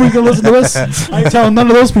 Nobody can listen to this. I ain't telling none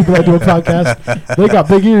of those people I do a podcast. They got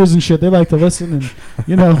big ears and shit. They like to listen, and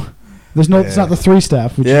you know, it's not the 3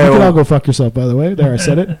 staff. Which you can all go fuck yourself. By the way, there I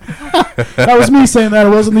said it. That was me saying that. It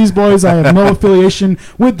wasn't these boys. I have no affiliation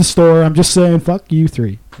with the store. I'm just saying fuck you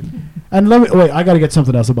 3. And let me wait. I got to get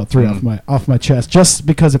something else about 3 off my chest, just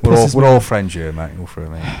because it pisses me. We're all friends here, mate. All for it,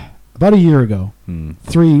 mate. About a year ago,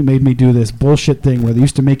 3 made me do this bullshit thing where they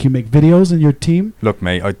used to make you make videos in your team. Look,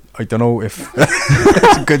 mate, I don't know if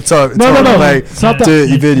it's a good time. No. Like, it's not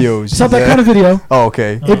dirty videos. It's not that kind of video. Oh,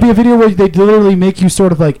 okay. It'd be a video where they literally make you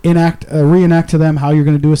sort of like reenact to them how you're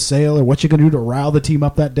going to do a sale or what you're going to do to rile the team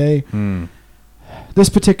up that day. This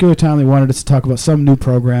particular time, they wanted us to talk about some new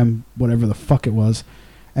program, whatever the fuck it was.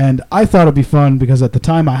 And I thought it'd be fun because at the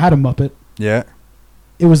time I had a Muppet. Yeah.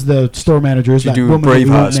 It was the store managers. Did you do a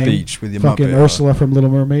Braveheart speech with your fucking Muppet? Ursula from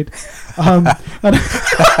Little Mermaid.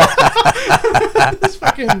 This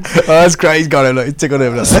fucking that's great. He's got it. Look, tickled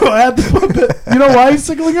him. So I had the Muppet. You know why he's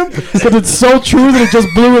tickling him? Because it's so true that it just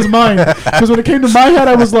blew his mind. Because when it came to my head,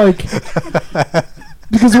 I was like...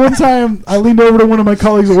 Because one time I leaned over to one of my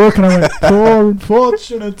colleagues at work and I went, poor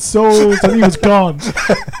unfortunate souls, and he was gone.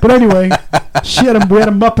 But anyway, we had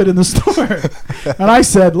a Muppet in the store. And I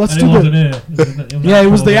said, let's do the... Yeah,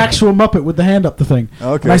 it was the actual Muppet with the hand up the thing.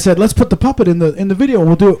 Okay. And I said, let's put the puppet in the video and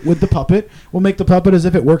we'll do it with the puppet. We'll make the puppet as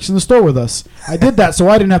if it works in the store with us. I did that so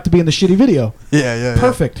I didn't have to be in the shitty video. Yeah.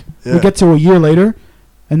 Perfect. Yeah. We get to a year later,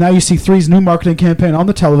 and now you see 3's new marketing campaign on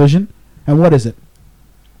the television. And what is it?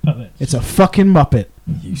 Puppets. It's a fucking Muppet.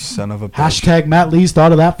 You son of a bitch. Hashtag Matt Lees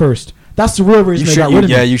thought of that first. That's the real reason they got rid of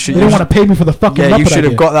me. You should. They didn't want to pay me for the fucking Muppet. Yeah, you should have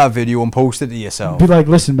idea. got that video and posted it to yourself. Be like,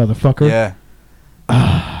 listen, motherfucker. Yeah.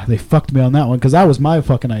 They fucked me on that one because that was my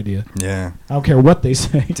fucking idea. Yeah. I don't care what they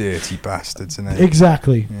say. Dirty bastards, innit?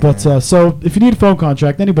 Exactly. Yeah. But so if you need a phone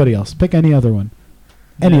contract, anybody else, pick any other one.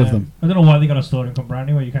 Any of them. I don't know why they got a store in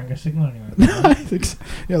Cumberland where you can't get signal anywhere. I think so.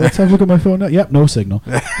 Yeah, let's have a look at my phone now. Yep, no signal.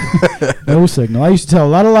 No signal. I used to tell a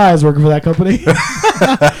lot of lies working for that company.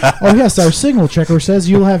 Oh, yes, our signal checker says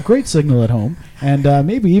you'll have great signal at home and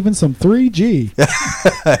maybe even some 3G.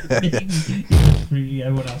 3G,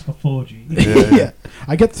 I would ask for 4G. Yeah.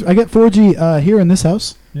 I get 4G here in this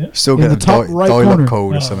house. Yeah. Still in get the a top right dial-up corner.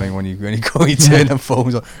 code or something when you go, you turn the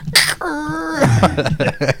phones on.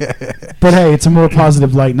 But hey, it's a more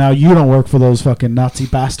positive light now. You don't work for those fucking Nazi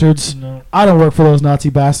bastards. No. I don't work for those Nazi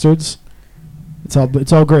bastards. It's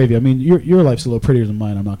all gravy. I mean, your life's a little prettier than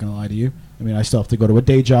mine. I'm not gonna lie to you. I mean, I still have to go to a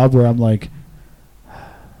day job where I'm like,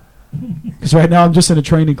 because right now I'm just in a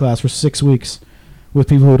training class for 6 weeks with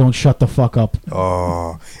people who don't shut the fuck up.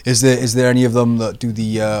 Oh, is there any of them that do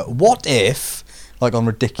the what if, like on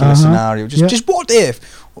ridiculous scenario? Just what if,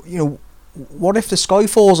 you know, what if the sky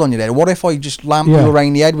falls on you then? What if I just lamp you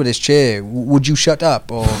around the head with this chair? Would you shut up?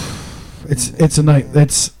 Or it's a night.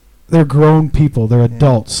 They're grown people. They're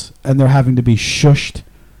adults, and they're having to be shushed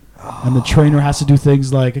And the trainer has to do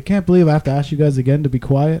things like, I can't believe I have to ask you guys again to be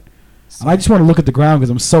quiet. And I just want to look at the ground because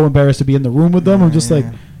I'm so embarrassed to be in the room with them. I'm just like,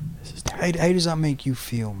 this is terrible. How does that make you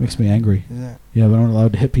feel, man? Makes me angry. Is that- Yeah, but I'm not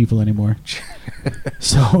allowed to hit people anymore.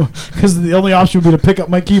 So, because the only option would be to pick up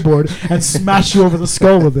my keyboard and smash you over the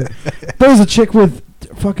skull with it. There was a chick with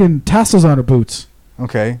fucking tassels on her boots.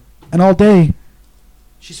 Okay. And all day,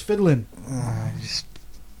 she's fiddling. Just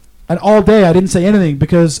And all day, I didn't say anything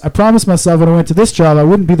because I promised myself when I went to this job, I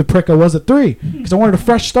wouldn't be the prick I was at 3 because I wanted a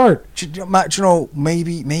fresh start. Matt, you know,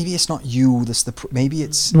 maybe it's not you. Maybe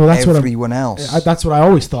it's Well, that's what everyone else. That's what I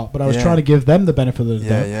always thought, but I was Yeah. trying to give them the benefit of the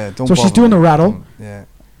doubt. Yeah. Don't So she's bother. doing the rattle. Yeah.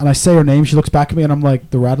 And I say her name. She looks back at me, and I'm like,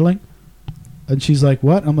 the rattling? And she's like,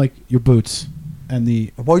 what? I'm like, your boots. And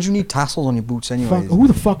the... Why do you need tassels on your boots anyway? Fuck, who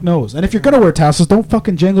the fuck knows? And if you're going to wear tassels, don't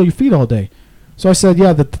fucking jangle your feet all day. So I said,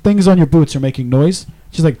 yeah, the things on your boots are making noise.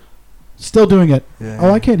 She's like, still doing it. Yeah. Oh,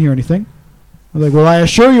 I can't hear anything. I'm like, well, I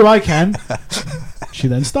assure you I can. She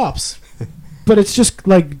then stops. But it's just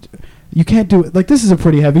like, you can't do it. Like, this is a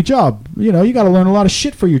pretty heavy job. You know, you got to learn a lot of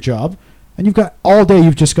shit for your job. And you've got, all day,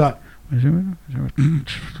 you've just got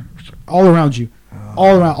all around you.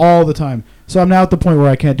 All around, all the time. So I'm now at the point where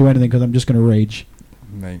I can't do anything because I'm just going to rage.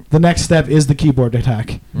 Mate. The next step is the keyboard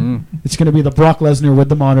attack. Mm. It's going to be the Brock Lesnar with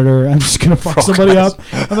the monitor. I'm just going to fuck Brock somebody up.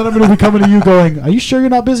 And then I'm going to be coming to you going, are you sure you're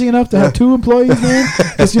not busy enough to have 2 employees, man?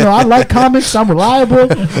 Because, you know, I like comics. I'm reliable.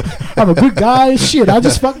 I'm a good guy. Shit, I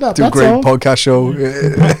just fucked up. Do a That's great all. podcast show.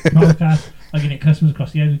 Podcast, like getting customers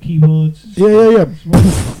across the head with keyboards. Yeah.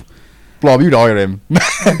 Blob, you'd hire him.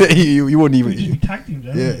 you wouldn't We just even. be tag teams,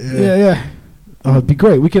 Yeah. Oh, it'd be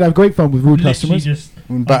great. We could have great fun with rude Literally customers. just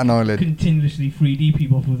Wouldn't bat an eyelid. continuously 3D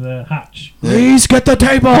people through the hatch. Please get the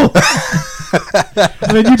table.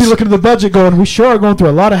 And then you'd be looking at the budget going, we sure are going through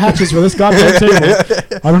a lot of hatches for this goddamn table.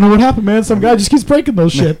 I don't know what happened, man. Some guy just keeps breaking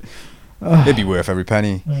those shit. It'd be worth every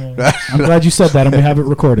penny. I'm glad you said that and we have it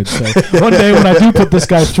recorded. So one day when I do put this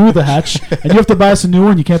guy through the hatch and you have to buy us a new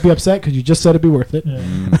one, you can't be upset because you just said it'd be worth it.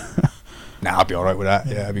 Nah, I'd be alright with that.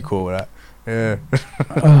 Yeah, I'd be cool with that. Yeah.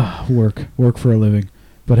 Work for a living.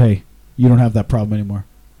 But hey, you don't have that problem anymore.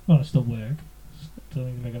 Well, it's still work. Still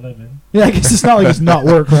need to make a living. Yeah, I guess it's not like it's not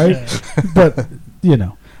work, right? Yeah. But, you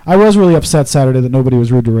know, I was really upset Saturday that nobody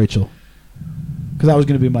was rude to Rachel. Because that was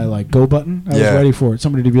going to be my, like, go button. I was Yeah. ready for it.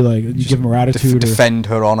 Somebody to be like, you give them her attitude. Defend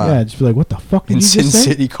her honour. Yeah, just be like, what the fuck did In you Sin just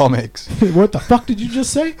say? City Comics. What the fuck did you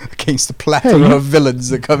just say? Against the plethora you- of villains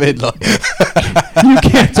that come in. Like. You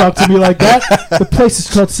can't talk to me like that. The place is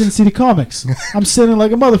called Sin City Comics. I'm sitting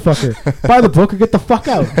like a motherfucker. Buy the book or get the fuck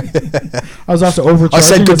out. I was also overcharging. I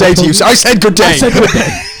said good day to you. I said good day. I said good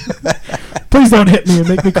day. Please don't hit me and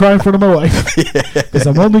make me cry in front of my wife. Because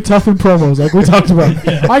I'm only tough in promos, like we talked about.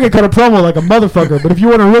 I can cut a promo like a motherfucker, but if you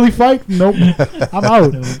want to really fight, nope. I'm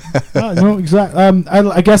out. No, exactly.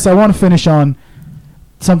 I guess I want to finish on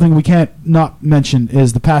something we can't not mention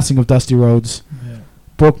is the passing of Dusty Rhodes. Yeah.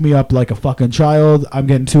 Broke me up like a fucking child. I'm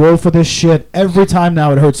getting too old for this shit. Every time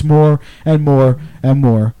now it hurts more and more and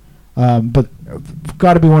more. But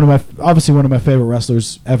got to be obviously one of my favorite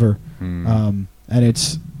wrestlers ever. And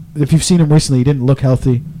it's, if you've seen him recently, he didn't look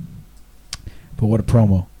healthy. But what a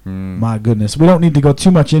promo. My goodness. We don't need to go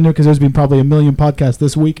too much into it because there's been probably a million podcasts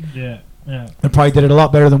this week. Yeah. They probably did it a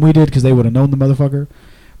lot better than we did because they would have known the motherfucker.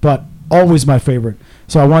 But always my favorite.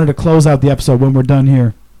 So I wanted to close out the episode when we're done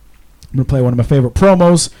here. I'm going to play one of my favorite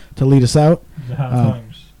promos to lead us out. The hard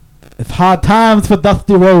times. It's hard times for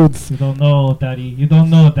Dusty Rhodes. You don't know, Daddy. You don't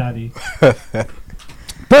know, Daddy.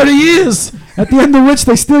 30 years, at the end of which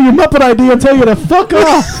they steal your Muppet ID and tell you to fuck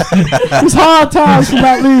off. It's hard times for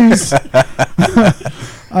Matt Lees.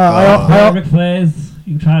 Ric Flair's,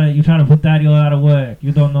 you trying to put Daddy all out of work.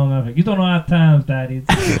 You don't know nothing. You don't know hard times, Daddy.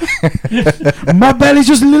 My belly's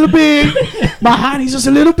just a little big. My honey's just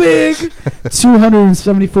a little big.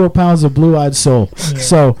 274 pounds of blue-eyed soul. Yeah.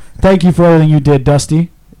 So thank you for everything you did,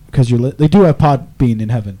 Dusty. Because they do have Podbean in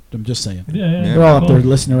heaven. I'm just saying. Yeah. They're all up there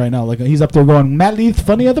listening right now. Like he's up there going, Matt Lees,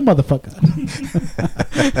 funny other motherfucker.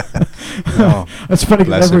 Oh, That's funny.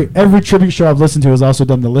 'Cause bless him. every tribute show I've listened to has also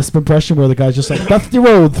done the lisp impression where the guy's just like Dusty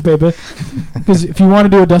Rhodes, baby. Because if you want to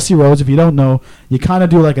do a Dusty Rhodes, if you don't know, you kind of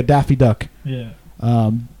do like a Daffy Duck. Yeah.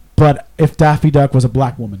 But if Daffy Duck was a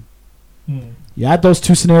black woman, you add those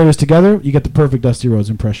two scenarios together, you get the perfect Dusty Rhodes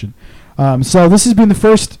impression. So this has been the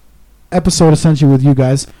first episode essentially with you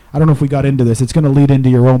guys, I don't know if we got into this. It's going to lead into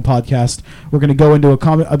your own podcast. We're going to go into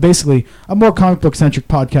basically a more comic book centric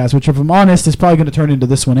podcast, which, if I'm honest, is probably going to turn into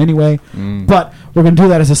this one anyway. But we're going to do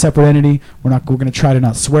that as a separate entity. We're going to try to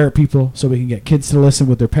not swear at people so we can get kids to listen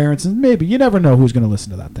with their parents, and maybe you never know who's going to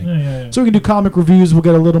listen to that thing. Yeah. So we can do comic reviews. We'll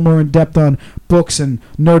get a little more in depth on books and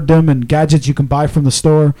nerddom and gadgets you can buy from the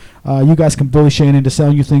store. You guys can bully Shane into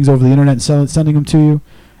selling you things over the internet and sending them to you.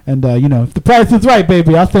 And, if the price is right,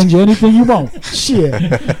 baby, I'll send you anything you want. Shit.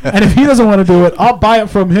 And if he doesn't want to do it, I'll buy it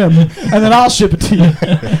from him, and then I'll ship it to you.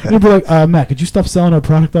 And he'll be like, Matt, could you stop selling our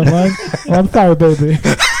product online? Well, I'm sorry, baby.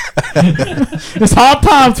 It's hard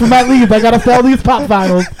times for Matt Leeds. I got to sell these pop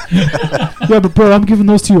vinyls. Yeah, but, bro, I'm giving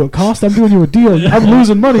those to you at cost. I'm doing you a deal. I'm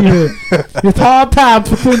losing money here. It's hard times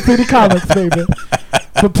for Sin City Comics, baby.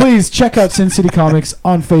 But please check out Sin City Comics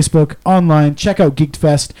on Facebook, online. Check out Geeked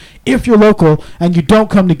Fest. If you're local and you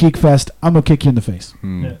don't come to Geek Fest, I'm going to kick you in the face.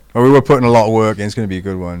 Well, we were putting a lot of work in. It's going to be a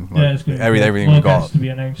good one. It's good. Everything we got. To be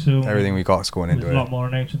announced soon. Everything we got is going into There's it. a lot more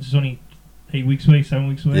announcements. It's only 8 weeks away, 7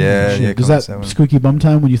 weeks away. Yeah. Does that squeaky bum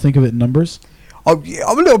time when you think of it in numbers? I'm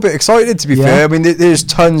a little bit excited, to be fair. I mean, there's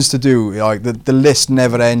tons to do. Like the list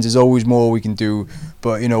never ends. There's always more we can do.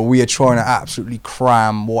 But we are trying to absolutely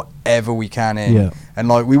cram whatever we can in. Yeah. And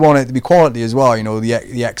we want it to be quality as well.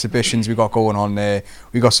 The exhibitions we got going on there.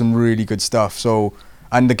 We got some really good stuff. So,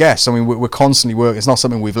 and the guests. I mean, we're constantly working. It's not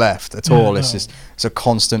something we've left at all. It's a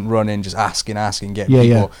constant run in, just asking, getting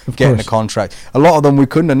people, getting a contract. A lot of them we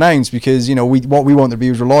couldn't announce because what we wanted to be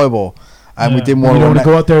was reliable. And we didn't want to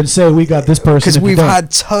go out there and say we got this person because we've had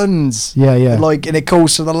tons. Yeah. And it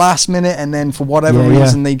goes to the last minute, and then for whatever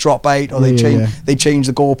reason they drop out or they change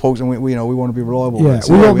the goalposts, and we want to be reliable. Yeah,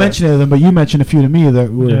 we won't mention any of them, but you mentioned a few to me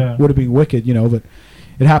that would have been wicked. But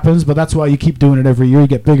it happens. But that's why you keep doing it every year. You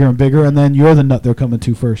get bigger and bigger, and then you're the nut they're coming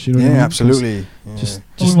to first. You know what I mean? Absolutely.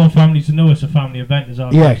 We want families to know it's a family event as well.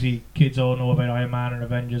 Obviously, kids all know about Iron Man and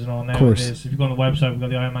Avengers and all nowadays. If you go on the website, we've got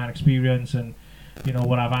the Iron Man experience and.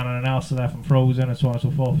 We'll have Anna and Elsa there from Frozen and so on and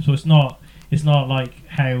so forth. So it's not like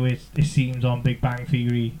how it seems on Big Bang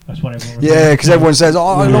Theory. That's what everyone. Yeah, because everyone says,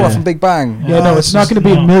 I know it from Big Bang. Yeah, no, it's not going to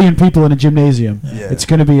be a million people in a gymnasium. Yeah. It's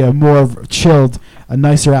going to be a more chilled, a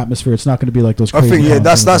nicer atmosphere. It's not going to be like those crazy. I think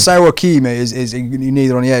that's our key, mate. Is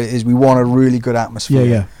neither on the edge. Is we want a really good atmosphere.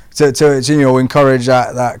 Yeah. To encourage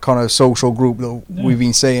that kind of social group that we've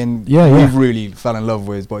been saying we've really fell in love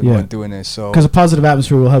with by doing this. So because a positive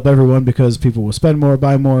atmosphere will help everyone because people will spend more,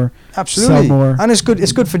 buy more, absolutely, sell more, and it's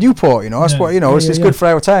good for Newport. That's what it's good for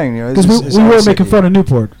our town. Because we were making fun of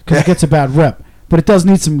Newport because it gets a bad rep, but it does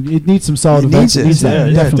need some. It needs some solid events. It needs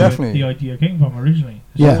that. Definitely. The idea came from originally.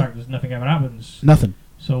 In fact, there's nothing ever happens. Nothing.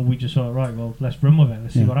 So we just thought, right, well, let's run with it.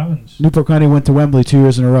 Let's see what happens. Newport County went to Wembley 2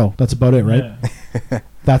 years in a row. That's about it, right? Yeah.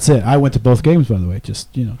 That's it. I went to both games, by the way.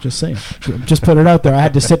 Just saying. Just put it out there. I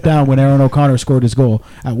had to sit down when Aaron O'Connor scored his goal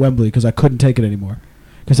at Wembley because I couldn't take it anymore.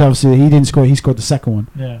 Because obviously he didn't score. He scored the second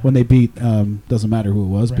one when they beat. Doesn't matter who it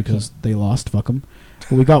was because they lost. Fuck them.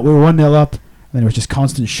 But we were 1-0 up, and there was just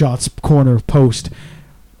constant shots, corner, post,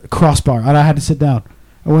 crossbar, and I had to sit down.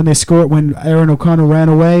 And when they scored, when Aaron O'Connor ran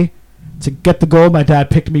away to get the goal, my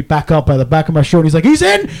dad picked me back up by the back of my shirt. And he's like, he's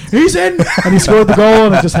in, and he scored the goal,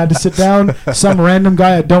 and I just had to sit down. Some random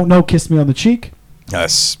guy I don't know kissed me on the cheek.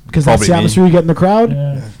 Yes, because that's the atmosphere you get in the crowd.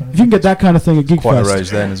 If you can get that kind of thing at Geek quite Fest, a rage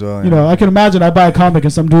then as well. I can imagine I buy a comic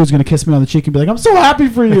and some dude's gonna kiss me on the cheek and be like, "I'm so happy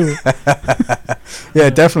for you." Yeah,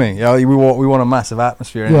 definitely. We want a massive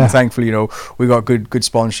atmosphere, and thankfully, we got good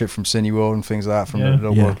sponsorship from Cineworld and things like that from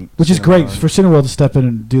the world, which is great for Cineworld to step in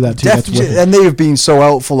and do that too. And they have been so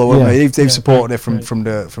helpful. They've supported it from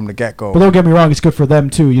the get go. But don't get me wrong, it's good for them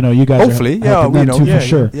too. You guys hopefully, for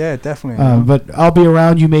sure. Yeah, definitely. But I'll be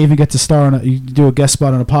around. You may even get to star on you do a guest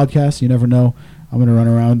spot on a podcast. You never know. I'm going to run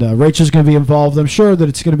around. Rachel's going to be involved. I'm sure that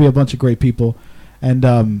it's going to be a bunch of great people. And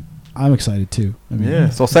I'm excited too.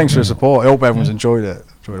 So thanks for the support. I hope everyone's enjoyed it.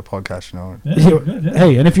 Enjoy the podcast,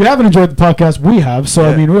 Hey, and if you haven't enjoyed the podcast, we have. So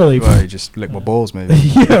I mean, really, well, you just lick my balls, maybe.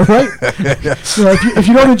 Yeah, right. If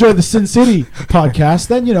you don't enjoy the Sin City podcast,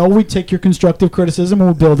 then we take your constructive criticism and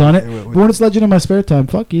we'll build on it. But when it's Legend in my spare time,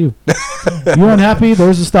 fuck you. You're unhappy?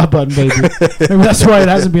 There's a stop button, baby. Maybe that's why it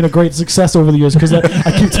hasn't been a great success over the years because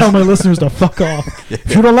I keep telling my listeners to fuck off.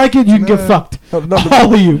 If you don't like it, you can get fucked.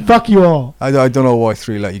 All of you, fuck you all. I don't know why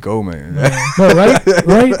 3 let you go, mate. No,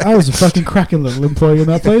 right? I was a fucking cracking little employee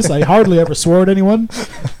in that place. I hardly ever swore at anyone,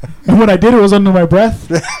 and when I did, it was under my breath.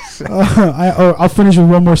 I'll finish with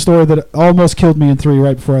one more story that almost killed me in 3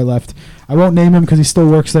 right before I left. I won't name him because he still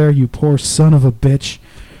works there. You poor son of a bitch.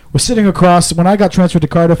 We're sitting across. When I got transferred to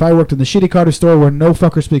Cardiff, I worked in the shitty Cardiff store where no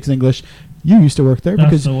fucker speaks English. You used to work there That's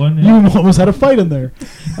because the one, you yeah. almost had a fight in there.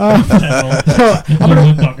 So I'm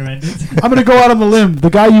gonna go out on the limb. The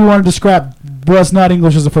guy you wanted to scrap was not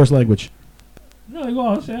English as a first language. No, it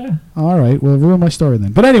was, yeah. All right, well, ruin my story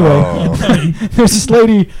then. But anyway, Oh. there's this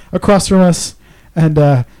lady across from us,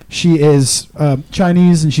 and she is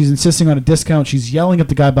Chinese, and she's insisting on a discount. She's yelling at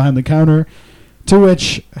the guy behind the counter, to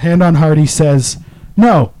which, hand on heart, he says,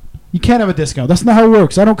 "No, you can't have a discount. That's not how it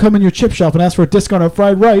works. I don't come in your chip shop and ask for a discount on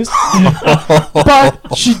fried rice."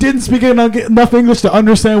 But she didn't speak enough English to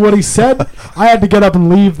understand what he said. I had to get up and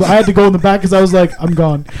leave. I had to go in the back because I was like, "I'm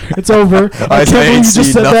gone. It's over." I can't believe ain't you just seen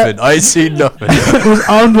said nothing. that. I seen nothing. It was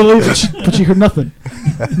unbelievable. But she heard nothing.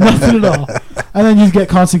 Nothing at all. And then you'd get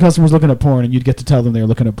constant customers looking at porn, and you'd get to tell them they were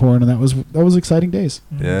looking at porn, and that was exciting days.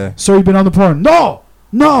 Yeah. So you've been on the porn? No.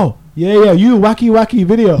 Yeah, you wacky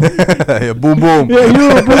video. Yeah, boom, boom. Yeah,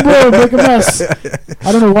 you boom, make a mess.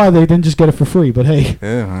 I don't know why they didn't just get it for free, but hey,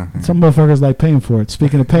 Yeah. some motherfuckers like paying for it.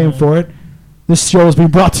 Speaking of paying for it, this show has been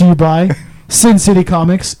brought to you by Sin City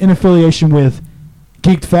Comics in affiliation with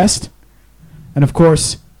Geeked Fest. And of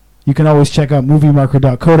course, you can always check out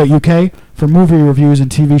moviemarker.co.uk for movie reviews and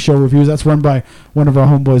TV show reviews. That's run by one of our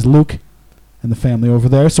homeboys, Luke, and the family over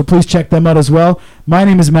there. So please check them out as well. My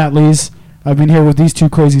name is Matt Lees. I've been here with these two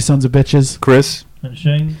crazy sons of bitches. Chris. And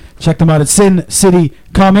Shane. Check them out at Sin City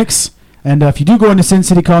Comics. And if you do go into Sin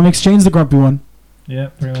City Comics, Shane's the grumpy one. Yeah,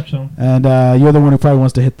 pretty much so. And you're the one who probably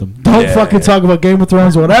wants to hit them. Don't Yeah. fucking talk about Game of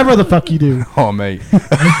Thrones or whatever the fuck you do. Oh, mate.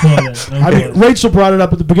 I mean, Rachel brought it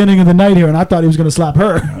up at the beginning of the night here, and I thought he was going to slap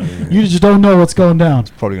her. You just don't know what's going down.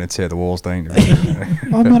 Probably going to tear the walls down.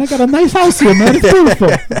 Oh, man, I got a nice house here, man. It's beautiful.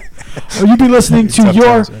 Or you be listening to Tough your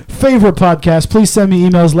times, right? favorite podcast. Please send me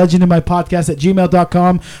emails,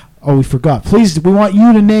 legendinmypodcast@gmail.com. Oh, we forgot. Please, we want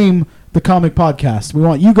you to name the comic podcast. We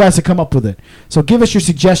want you guys to come up with it. So give us your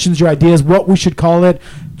suggestions, your ideas, what we should call it.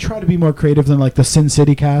 Try to be more creative than like the Sin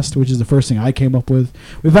City cast, which is the first thing I came up with.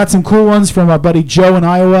 We've had some cool ones from our buddy Joe in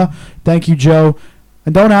Iowa. Thank you, Joe.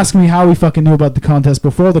 And don't ask me how we fucking knew about the contest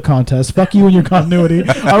before the contest. Fuck you and your continuity.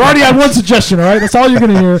 I already had one suggestion, all right? That's all you're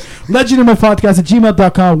going to hear.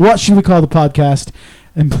 Legendinmypodcast@gmail.com. What should we call the podcast?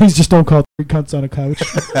 And please just don't call it Three Cunts on a Couch.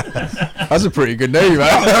 That's a pretty good name, man.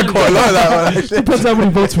 I quite like that one, actually. Depends how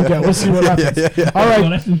many votes we get. We'll see what happens. Yeah. All Well,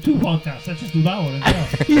 right. let's do 2 podcasts. Let's just do that one as well.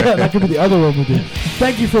 Yeah, that could be the other one we do.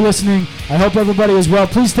 Thank you for listening. I hope everybody is well.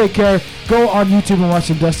 Please take care. Go on YouTube and watch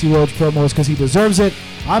some Dusty Rhodes promos because he deserves it.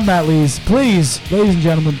 I'm Matt Lees. Please, ladies and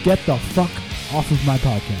gentlemen, get the fuck off of my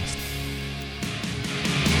podcast.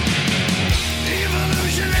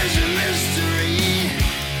 Evolution is a mystery,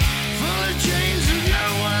 full of chains that no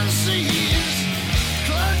one sees.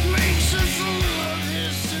 Clock makes a fool of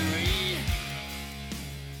history.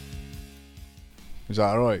 Is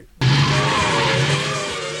that all right?